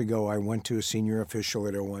years ago, I went to a senior official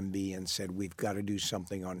at OMB and said, we've got to do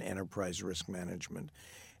something on enterprise risk management.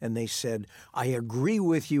 And they said, I agree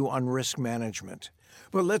with you on risk management,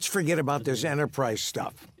 but let's forget about this enterprise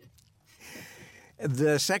stuff.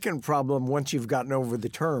 The second problem, once you've gotten over the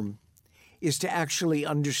term, is to actually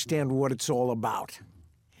understand what it's all about.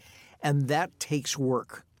 And that takes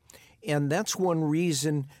work. And that's one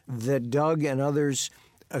reason that Doug and others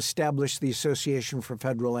established the Association for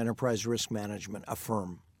Federal Enterprise Risk Management,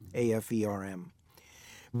 AFERM, AFERM.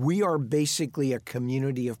 We are basically a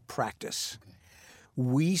community of practice.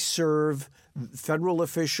 We serve federal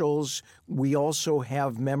officials. We also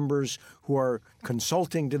have members who are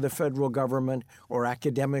consulting to the federal government or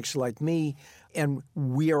academics like me. And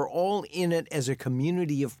we are all in it as a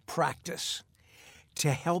community of practice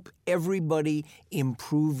to help everybody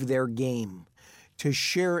improve their game, to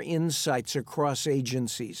share insights across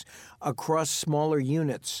agencies, across smaller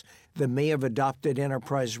units that may have adopted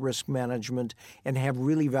enterprise risk management and have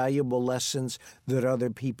really valuable lessons that other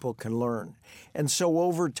people can learn. And so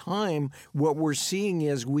over time, what we're seeing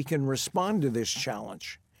is we can respond to this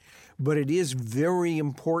challenge. But it is very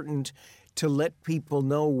important to let people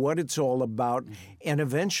know what it's all about, and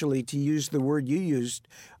eventually, to use the word you used,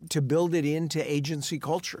 to build it into agency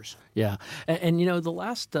cultures. Yeah. And you know, the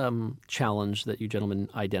last challenge that you gentlemen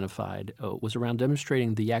identified was around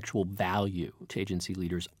demonstrating the actual value to agency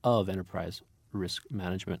leaders of enterprise risk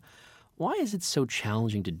management. Why is it so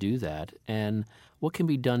challenging to do that, and what can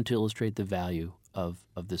be done to illustrate the value of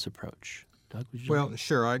this approach? Doug, would you Well,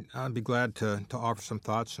 sure. I'd be glad to offer some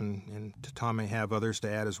thoughts, and Tom may have others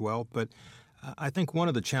to add as well. But I think one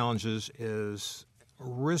of the challenges is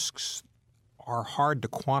risks are hard to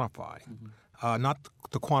quantify. Not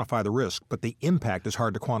to quantify the risk, but the impact is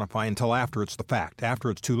hard to quantify until after it's the fact,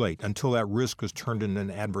 after it's too late, until that risk is turned into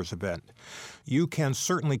an adverse event. You can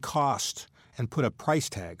certainly cost and put a price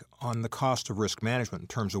tag on the cost of risk management in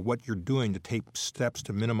terms of what you're doing to take steps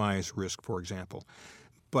to minimize risk, for example.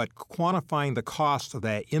 But quantifying the cost of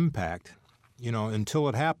that impact, until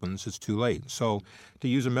it happens, it's too late. So to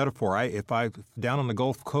use a metaphor, if down on the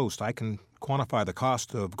Gulf Coast, I can quantify the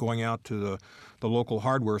cost of going out to the local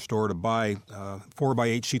hardware store to buy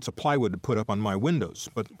 4x8 sheets of plywood to put up on my windows.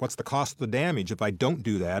 But what's the cost of the damage if I don't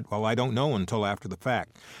do that? Well, I don't know until after the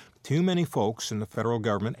fact. Too many folks in the federal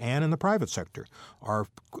government and in the private sector are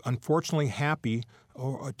unfortunately happy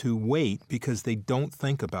to wait because they don't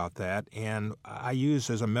think about that. And I use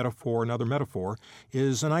as a metaphor, another metaphor,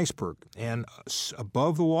 is an iceberg. And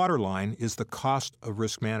above the waterline is the cost of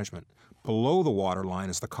risk management. Below the waterline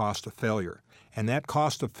is the cost of failure. And that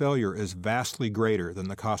cost of failure is vastly greater than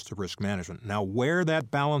the cost of risk management. Now, where that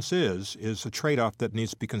balance is a trade-off that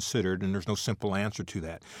needs to be considered, and there's no simple answer to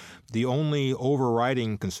that. The only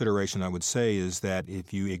overriding consideration, I would say, is that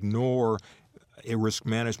if you ignore risk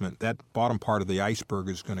management, that bottom part of the iceberg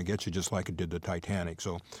is going to get you just like it did the Titanic.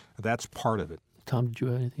 So that's part of it. Tom, did you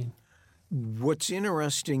have anything? What's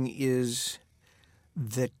interesting is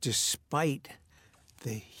that despite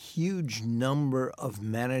the huge number of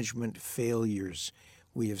management failures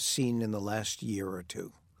we have seen in the last year or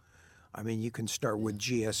two, I mean, you can start with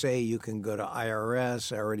GSA, you can go to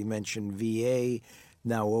IRS, I already mentioned VA,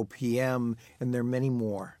 now OPM, and there are many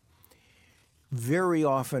more. Very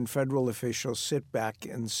often federal officials sit back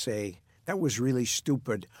and say, that was really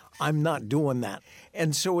stupid. I'm not doing that.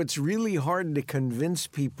 And so it's really hard to convince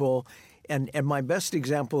people. And my best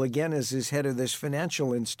example, again, is as head of this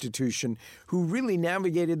financial institution who really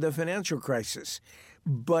navigated the financial crisis.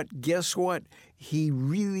 But guess what? He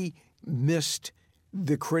really missed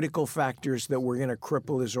the critical factors that were going to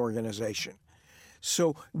cripple his organization.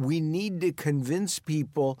 So we need to convince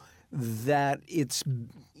people that it's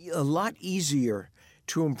a lot easier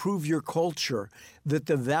to improve your culture, that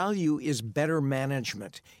the value is better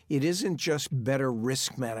management. It isn't just better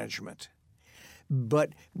risk management. But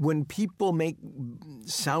when people make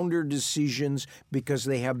sounder decisions because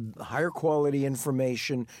they have higher quality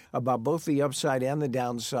information about both the upside and the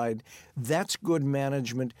downside, that's good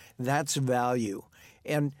management, that's value.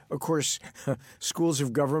 And, of course, schools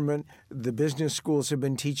of government, the business schools have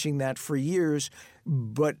been teaching that for years.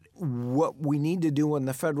 But what we need to do in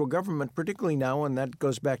the federal government, particularly now, and that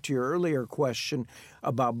goes back to your earlier question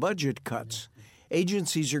about budget cuts,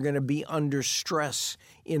 agencies are going to be under stress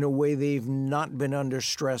in a way they've not been under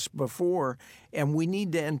stress before. And we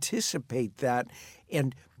need to anticipate that.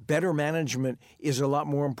 And better management is a lot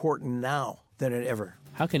more important now than it ever.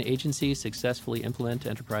 How can agencies successfully implement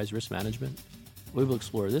enterprise risk management? We will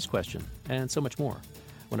explore this question and so much more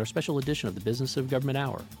when our special edition of the Business of Government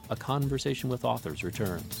Hour, A Conversation with Authors,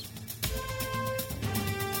 returns.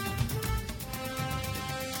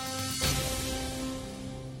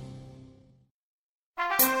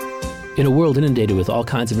 In a world inundated with all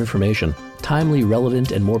kinds of information, timely,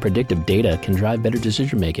 relevant, and more predictive data can drive better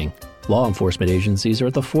decision-making. Law enforcement agencies are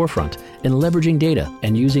at the forefront in leveraging data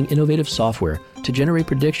and using innovative software to generate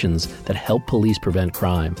predictions that help police prevent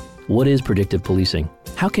crime. What is predictive policing?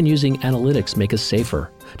 How can using analytics make us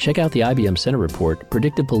safer? Check out the IBM Center report,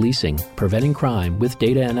 Predictive Policing, Preventing Crime with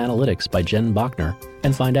Data and Analytics by Jen Bachner,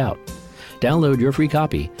 and find out. Download your free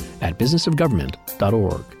copy at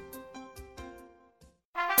businessofgovernment.org.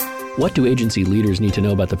 What do agency leaders need to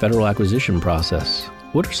know about the federal acquisition process?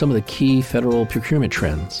 What are some of the key federal procurement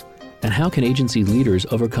trends? And how can agency leaders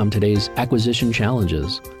overcome today's acquisition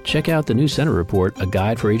challenges? Check out the new Center report, A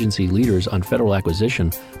Guide for Agency Leaders on Federal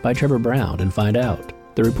Acquisition by Trevor Brown, and find out.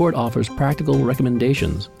 The report offers practical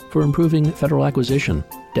recommendations for improving federal acquisition.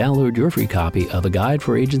 Download your free copy of A Guide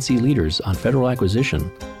for Agency Leaders on Federal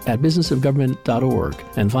Acquisition at businessofgovernment.org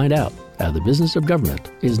and find out how the business of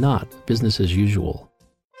government is not business as usual.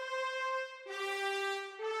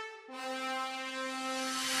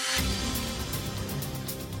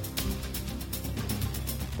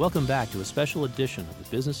 Welcome back to a special edition of the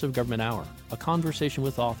Business of Government Hour, a conversation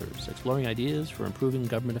with authors exploring ideas for improving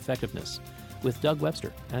government effectiveness, with Doug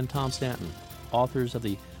Webster and Tom Stanton, authors of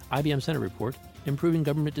the IBM Center report, Improving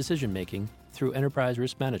Government Decision-Making Through Enterprise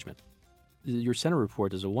Risk Management. Your Center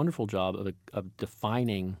report does a wonderful job of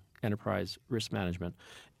defining enterprise risk management,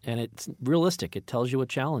 and it's realistic. It tells you what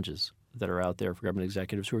challenges that are out there for government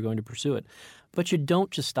executives who are going to pursue it. But you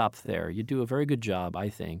don't just stop there. You do a very good job, I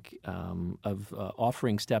think, of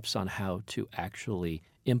offering steps on how to actually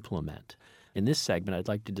implement. In this segment, I'd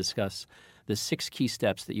like to discuss the 6 key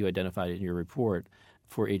steps that you identified in your report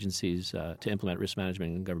for agencies to implement risk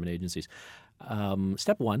management in government agencies.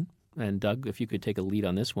 Step 1, and Doug, if you could take a lead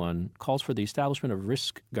on this one, calls for the establishment of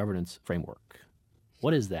risk governance framework.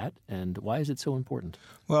 What is that, and why is it so important?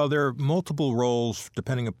 Well, there are multiple roles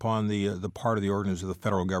depending upon the part of the organization of the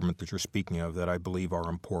federal government that you're speaking of that I believe are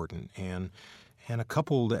important. And a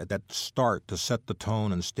couple that start to set the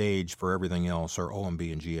tone and stage for everything else are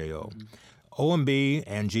OMB and GAO. Mm-hmm. OMB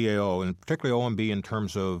and GAO, and particularly OMB in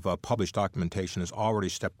terms of published documentation, has already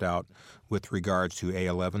stepped out with regards to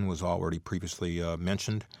A11, was already previously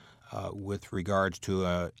mentioned. With regards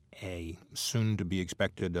to a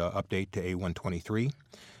soon-to-be-expected update to A123.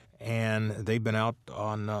 And they've been out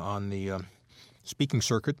on the speaking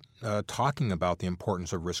circuit talking about the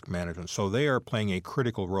importance of risk management. So they are playing a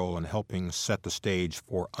critical role in helping set the stage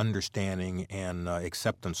for understanding and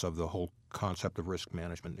acceptance of the whole concept of risk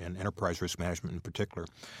management and enterprise risk management in particular.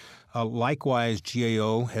 Likewise,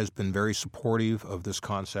 GAO has been very supportive of this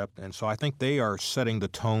concept, and so I think they are setting the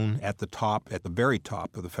tone at the very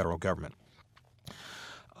top of the federal government.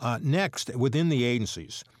 Next, within the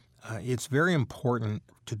agencies, it's very important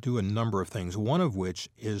to do a number of things, one of which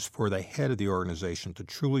is for the head of the organization to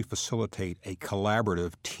truly facilitate a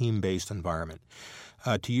collaborative, team-based environment.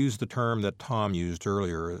 To use the term that Tom used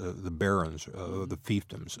earlier, the barons, the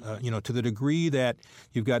fiefdoms, to the degree that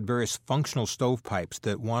you've got various functional stovepipes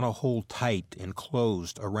that want to hold tight and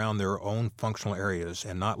closed around their own functional areas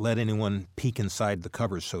and not let anyone peek inside the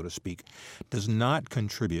covers, so to speak, does not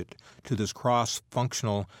contribute to this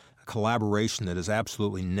cross-functional collaboration that is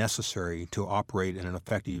absolutely necessary to operate in an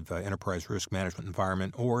effective enterprise risk management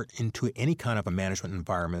environment or into any kind of a management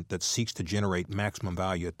environment that seeks to generate maximum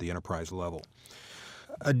value at the enterprise level.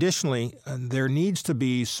 Additionally, there needs to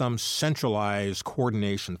be some centralized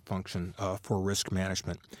coordination function for risk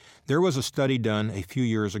management. There was a study done a few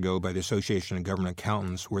years ago by the Association of Government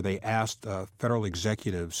Accountants where they asked federal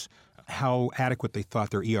executives how adequate they thought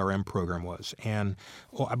their ERM program was. And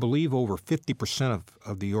I believe over 50%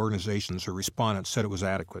 of the organizations or respondents said it was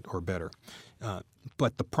adequate or better.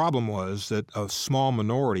 But the problem was that a small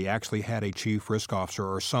minority actually had a chief risk officer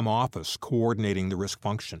or some office coordinating the risk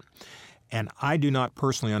function. And I do not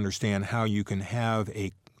personally understand how you can have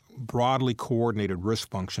a broadly coordinated risk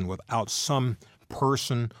function without some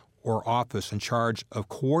person or office in charge of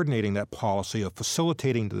coordinating that policy, of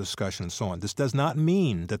facilitating the discussion, and so on. This does not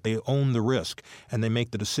mean that they own the risk and they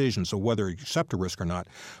make the decisions of whether to accept a risk or not,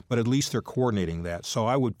 but at least they're coordinating that. So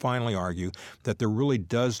I would finally argue that there really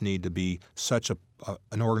does need to be such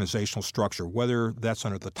an organizational structure, whether that's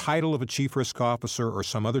under the title of a chief risk officer or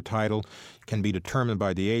some other title can be determined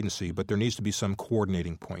by the agency, but there needs to be some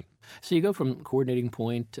coordinating point. So you go from coordinating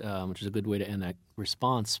point, which is a good way to end that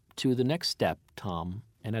response, to the next step, Tom,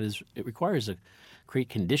 and that is it requires to create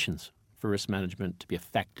conditions for risk management to be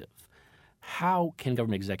effective. How can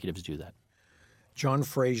government executives do that? John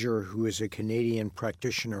Fraser, who is a Canadian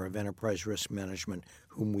practitioner of enterprise risk management,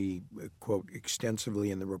 whom we quote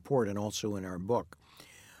extensively in the report and also in our book,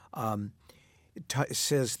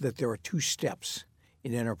 says that there are two steps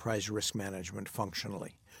in enterprise risk management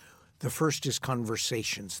functionally. The first is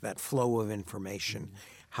conversations, that flow of information.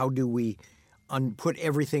 How do we put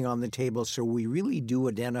everything on the table so we really do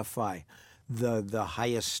identify the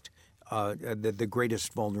highest the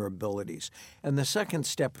greatest vulnerabilities. And the second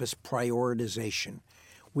step is prioritization.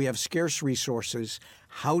 We have scarce resources.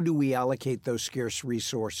 How do we allocate those scarce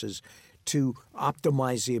resources to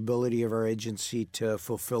optimize the ability of our agency to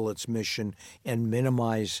fulfill its mission and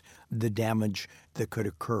minimize the damage that could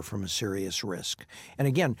occur from a serious risk? And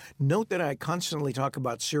again, note that I constantly talk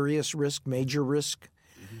about serious risk, major risk.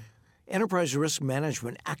 Enterprise risk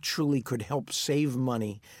management actually could help save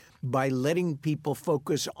money by letting people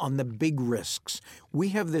focus on the big risks. We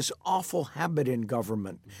have this awful habit in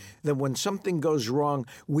government that when something goes wrong,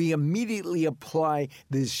 we immediately apply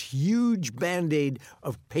this huge Band-Aid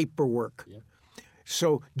of paperwork. Yep.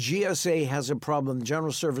 So GSA has a problem,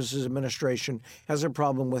 General Services Administration has a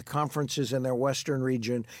problem with conferences in their western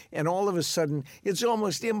region, and all of a sudden it's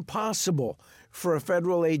almost impossible for a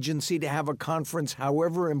federal agency to have a conference,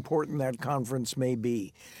 however important that conference may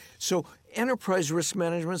be. So enterprise risk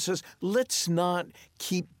management says, let's not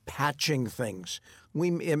keep patching things.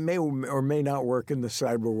 It may or may not work in the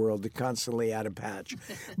cyber world to constantly add a patch.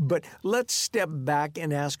 But let's step back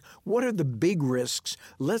and ask, what are the big risks?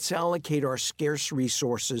 Let's allocate our scarce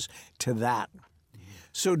resources to that.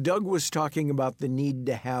 So Doug was talking about the need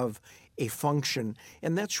to have a function,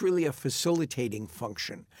 and that's really a facilitating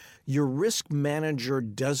function. Your risk manager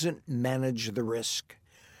doesn't manage the risk.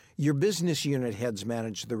 Your business unit heads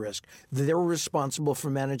manage the risk. They're responsible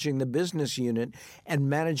for managing the business unit, and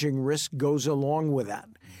managing risk goes along with that.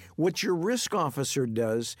 What your risk officer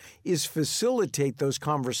does is facilitate those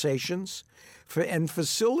conversations and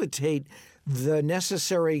facilitate the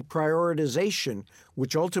necessary prioritization,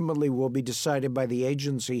 which ultimately will be decided by the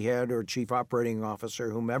agency head or chief operating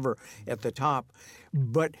officer, whomever at the top.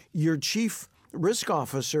 But your chief risk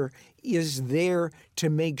officer is there to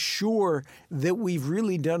make sure that we've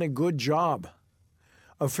really done a good job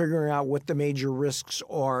of figuring out what the major risks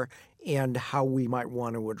are and how we might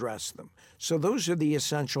want to address them. So those are the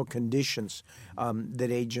essential conditions that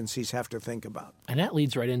agencies have to think about. And that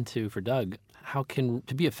leads right into, for Doug,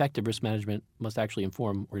 to be effective, risk management must actually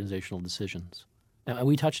inform organizational decisions. Now,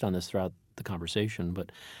 we touched on this throughout the conversation,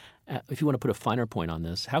 but if you want to put a finer point on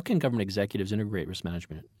this, how can government executives integrate risk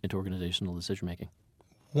management into organizational decision-making?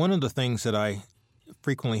 One of the things that I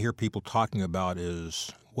frequently hear people talking about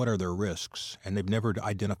is what are their risks, and they've never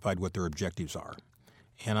identified what their objectives are.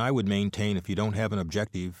 And I would maintain if you don't have an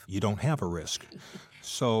objective, you don't have a risk.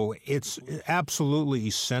 So it's absolutely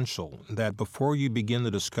essential that before you begin the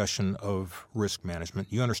discussion of risk management,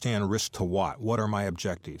 you understand risk to what? What are my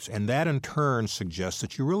objectives? And that in turn suggests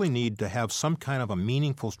that you really need to have some kind of a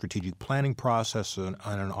meaningful strategic planning process and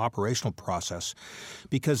an operational process,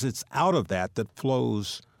 because it's out of that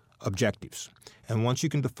flows objectives. And once you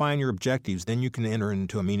can define your objectives, then you can enter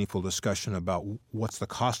into a meaningful discussion about what's the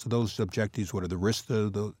cost of those objectives, what are the risks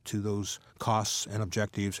to those costs and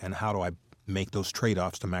objectives, and how do I make those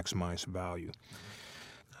trade-offs to maximize value.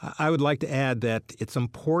 I would like to add that it's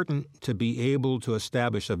important to be able to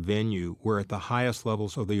establish a venue where at the highest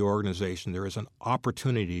levels of the organization there is an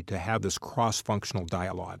opportunity to have this cross-functional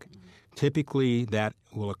dialogue. Typically, that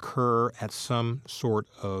will occur at some sort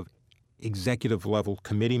of executive-level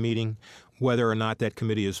committee meeting, whether or not that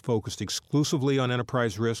committee is focused exclusively on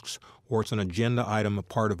enterprise risks or it's an agenda item, a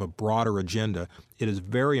part of a broader agenda. It is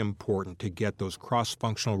very important to get those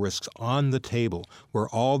cross-functional risks on the table where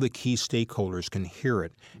all the key stakeholders can hear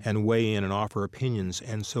it and weigh in and offer opinions.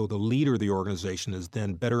 And so the leader of the organization is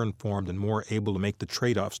then better informed and more able to make the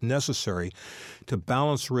trade-offs necessary to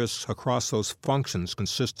balance risks across those functions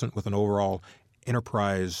consistent with an overall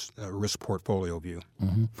enterprise risk portfolio view.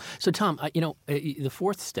 Mm-hmm. So, Tom, the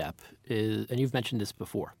fourth step is, and you've mentioned this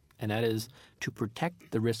before, and that is to protect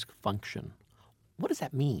the risk function. What does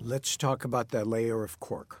that mean? Let's talk about that layer of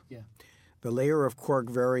cork. Yeah. The layer of cork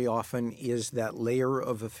very often is that layer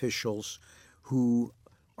of officials who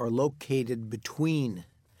are located between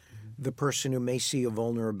the person who may see a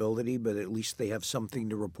vulnerability, but at least they have something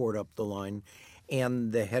to report up the line,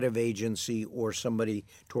 and the head of agency or somebody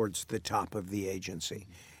towards the top of the agency.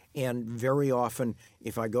 And very often,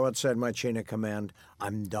 if I go outside my chain of command,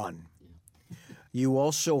 I'm done. You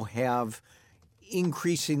also have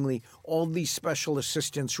increasingly all these special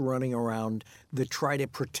assistants running around that try to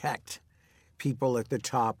protect people at the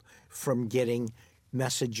top from getting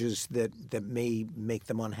messages that may make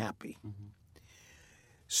them unhappy. Mm-hmm.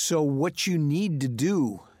 So what you need to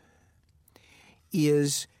do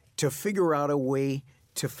is to figure out a way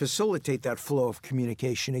to facilitate that flow of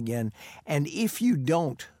communication again. And if you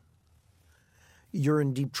don't, you're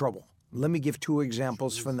in deep trouble. Let me give two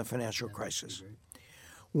examples from the financial crisis.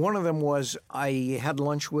 One of them was I had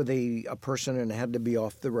lunch with a person, and it had to be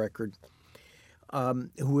off the record, who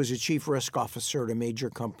was a chief risk officer at a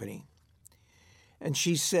major company. And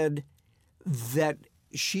she said that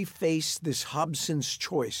she faced this Hobson's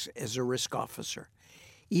choice as a risk officer.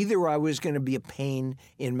 Either I was going to be a pain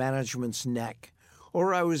in management's neck,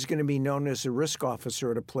 or I was going to be known as a risk officer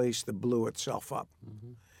at a place that blew itself up.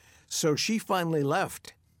 Mm-hmm. So she finally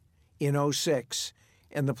left in 2006,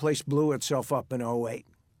 and the place blew itself up in 2008.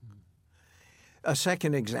 Mm-hmm. A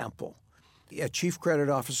second example, a chief credit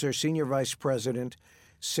officer, senior vice president,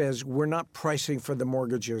 says, we're not pricing for the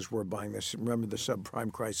mortgages we're buying. This, remember the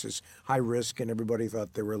subprime crisis, high risk, and everybody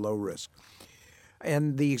thought they were low risk.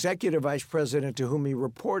 And the executive vice president to whom he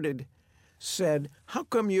reported said, how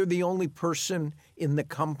come you're the only person in the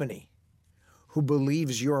company who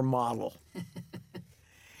believes your model?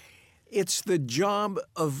 It's the job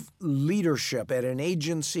of leadership at an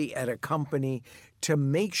agency, at a company, to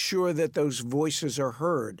make sure that those voices are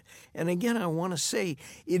heard. And again, I want to say,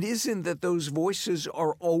 it isn't that those voices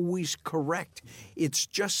are always correct. It's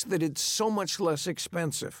just that it's so much less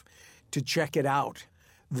expensive to check it out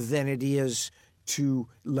than it is to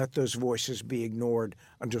let those voices be ignored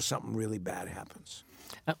until something really bad happens.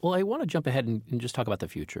 Well, I want to jump ahead and just talk about the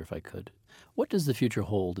future, if I could. What does the future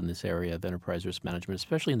hold in this area of enterprise risk management,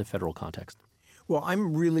 especially in the federal context? Well,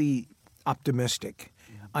 I'm really optimistic.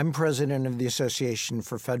 I'm president of the Association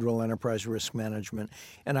for Federal Enterprise Risk Management,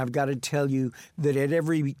 and I've got to tell you that at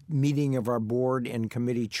every meeting of our board and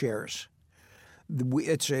committee chairs,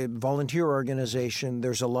 it's a volunteer organization.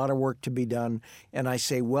 There's a lot of work to be done. And I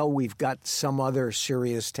say, well, we've got some other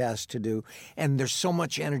serious tasks to do. And there's so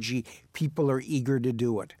much energy. People are eager to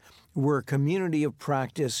do it. We're a community of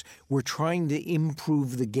practice. We're trying to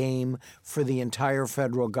improve the game for the entire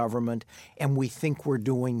federal government. And we think we're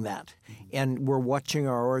doing that. And we're watching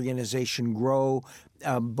our organization grow,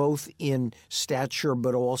 both in stature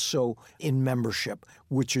but also in membership,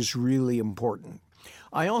 which is really important.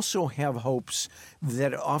 I also have hopes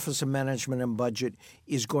that Office of Management and Budget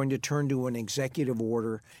is going to turn to an executive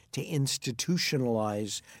order to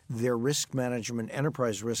institutionalize their risk management,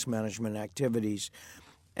 enterprise risk management activities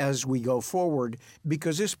as we go forward,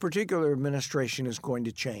 because this particular administration is going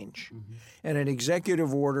to change. Mm-hmm. And an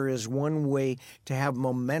executive order is one way to have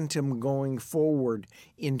momentum going forward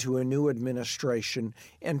into a new administration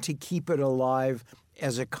and to keep it alive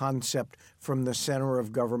as a concept from the center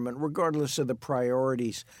of government, regardless of the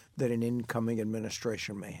priorities that an incoming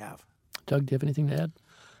administration may have. Doug, do you have anything to add?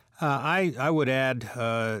 I would add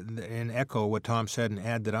and echo what Tom said and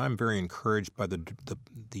add that I'm very encouraged by the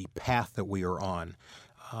path that we are on.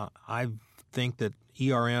 I think that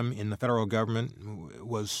ERM in the federal government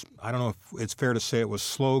was, I don't know if it's fair to say it was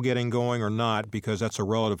slow getting going or not, because that's a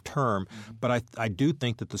relative term, but I do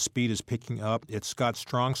think that the speed is picking up. It's got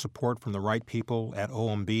strong support from the right people at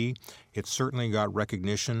OMB. It's certainly got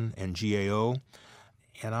recognition and GAO.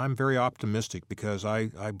 And I'm very optimistic because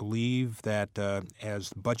I believe that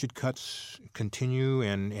as budget cuts continue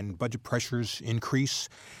and budget pressures increase,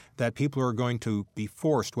 that people are going to be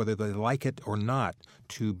forced, whether they like it or not,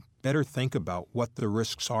 to better think about what the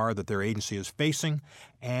risks are that their agency is facing,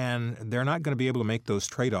 and they're not going to be able to make those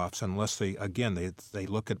trade-offs unless they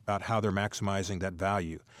look at about how they're maximizing that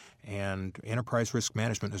value. And enterprise risk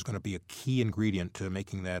management is going to be a key ingredient to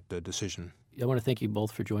making that decision. I want to thank you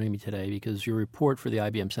both for joining me today, because your report for the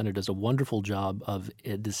IBM Center does a wonderful job of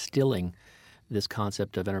distilling this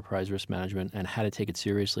concept of enterprise risk management and how to take it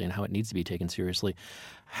seriously and how it needs to be taken seriously.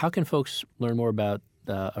 How can folks learn more about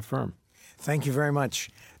Affirm? Thank you very much.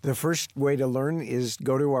 The first way to learn is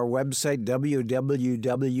go to our website,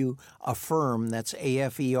 www.affirm, that's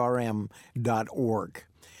AFERM.org.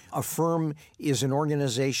 Affirm is an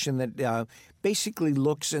organization that basically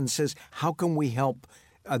looks and says, how can we help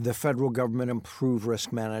the federal government improve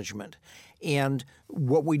risk management? And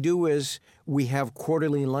what we do is we have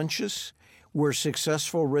quarterly lunches where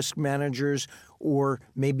successful risk managers or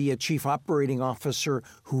maybe a chief operating officer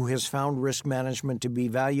who has found risk management to be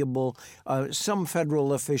valuable, some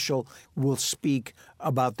federal official will speak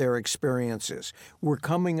about their experiences. We're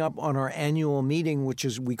coming up on our annual meeting, which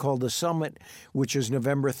is we call the Summit, which is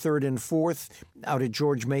November 3rd and 4th out at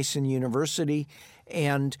George Mason University.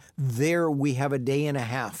 And there we have a day and a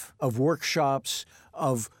half of workshops,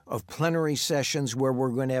 of plenary sessions where we're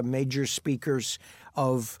going to have major speakers,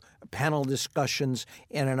 of panel discussions,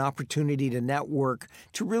 and an opportunity to network,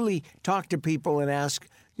 to really talk to people and ask,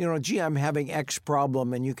 gee, I'm having X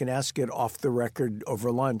problem, and you can ask it off the record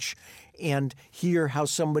over lunch and hear how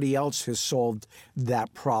somebody else has solved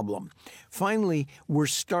that problem. Finally, we're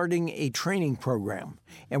starting a training program,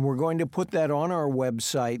 and we're going to put that on our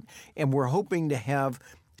website, and we're hoping to have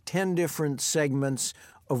 10 different segments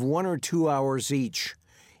of 1 or 2 hours each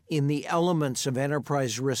in the elements of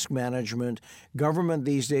enterprise risk management. Government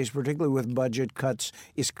these days, particularly with budget cuts,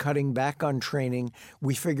 is cutting back on training.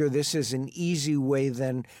 We figure this is an easy way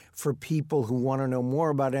then for people who want to know more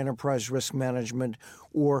about enterprise risk management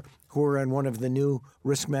or who are in one of the new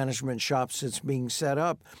risk management shops that's being set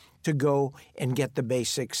up to go and get the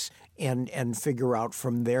basics and figure out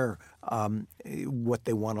from there what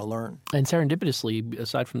they want to learn. And serendipitously,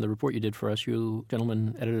 aside from the report you did for us, you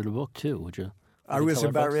gentlemen edited a book too, would you? I was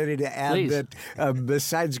about ready to add Please. that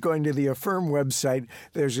besides going to the Affirm website,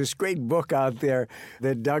 there's this great book out there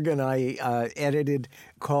that Doug and I edited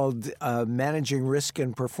called Managing Risk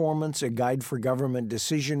and Performance, A Guide for Government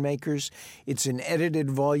Decision Makers. It's an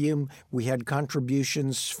edited volume. We had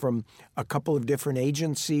contributions from a couple of different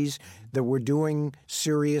agencies that were doing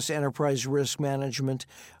serious enterprise risk management.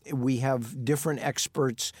 We have different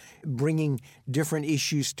experts bringing different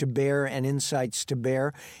issues to bear and insights to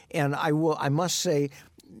bear. And I must say,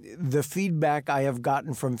 the feedback I have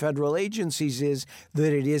gotten from federal agencies is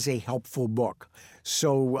that it is a helpful book.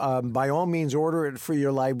 So by all means, order it for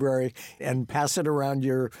your library and pass it around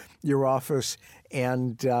your office.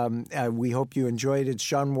 And we hope you enjoy it. It's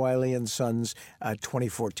Sean Wiley & Sons,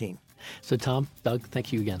 2014. So Tom, Doug,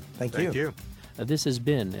 thank you again. Thank you. This has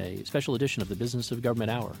been a special edition of the Business of Government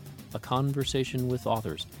Hour, a conversation with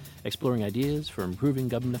authors, exploring ideas for improving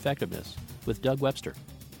government effectiveness with Doug Webster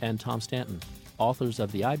and Tom Stanton, authors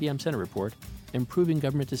of the IBM Center Report, Improving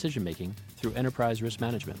Government Decision-Making Through Enterprise Risk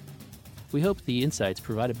Management. We hope the insights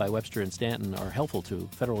provided by Webster and Stanton are helpful to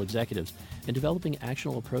federal executives in developing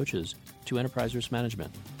actionable approaches to enterprise risk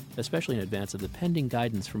management, especially in advance of the pending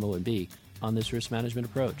guidance from OMB on this risk management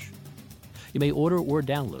approach. You may order or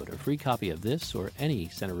download a free copy of this or any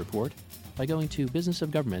Center report by going to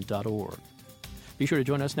businessofgovernment.org. Be sure to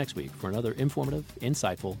join us next week for another informative,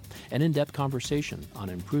 insightful, and in-depth conversation on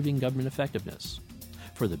improving government effectiveness.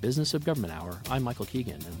 For the Business of Government Hour, I'm Michael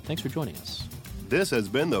Keegan, and thanks for joining us. This has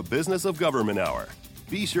been the Business of Government Hour.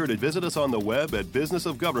 Be sure to visit us on the web at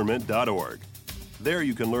businessofgovernment.org. There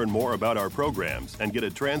you can learn more about our programs and get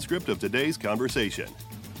a transcript of today's conversation.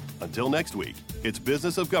 Until next week, it's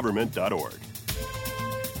businessofgovernment.org.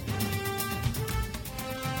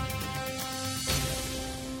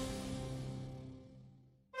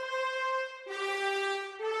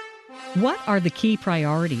 What are the key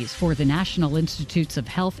priorities for the National Institutes of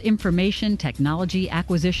Health Information Technology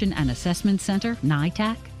Acquisition and Assessment Center,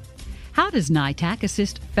 NITAC? How does NITAC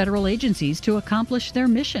assist federal agencies to accomplish their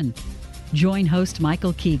mission? Join host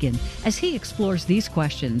Michael Keegan as he explores these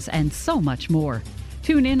questions and so much more.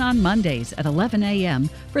 Tune in on Mondays at 11 a.m.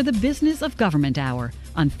 for the Business of Government Hour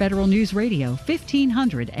on Federal News Radio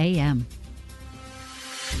 1500 AM.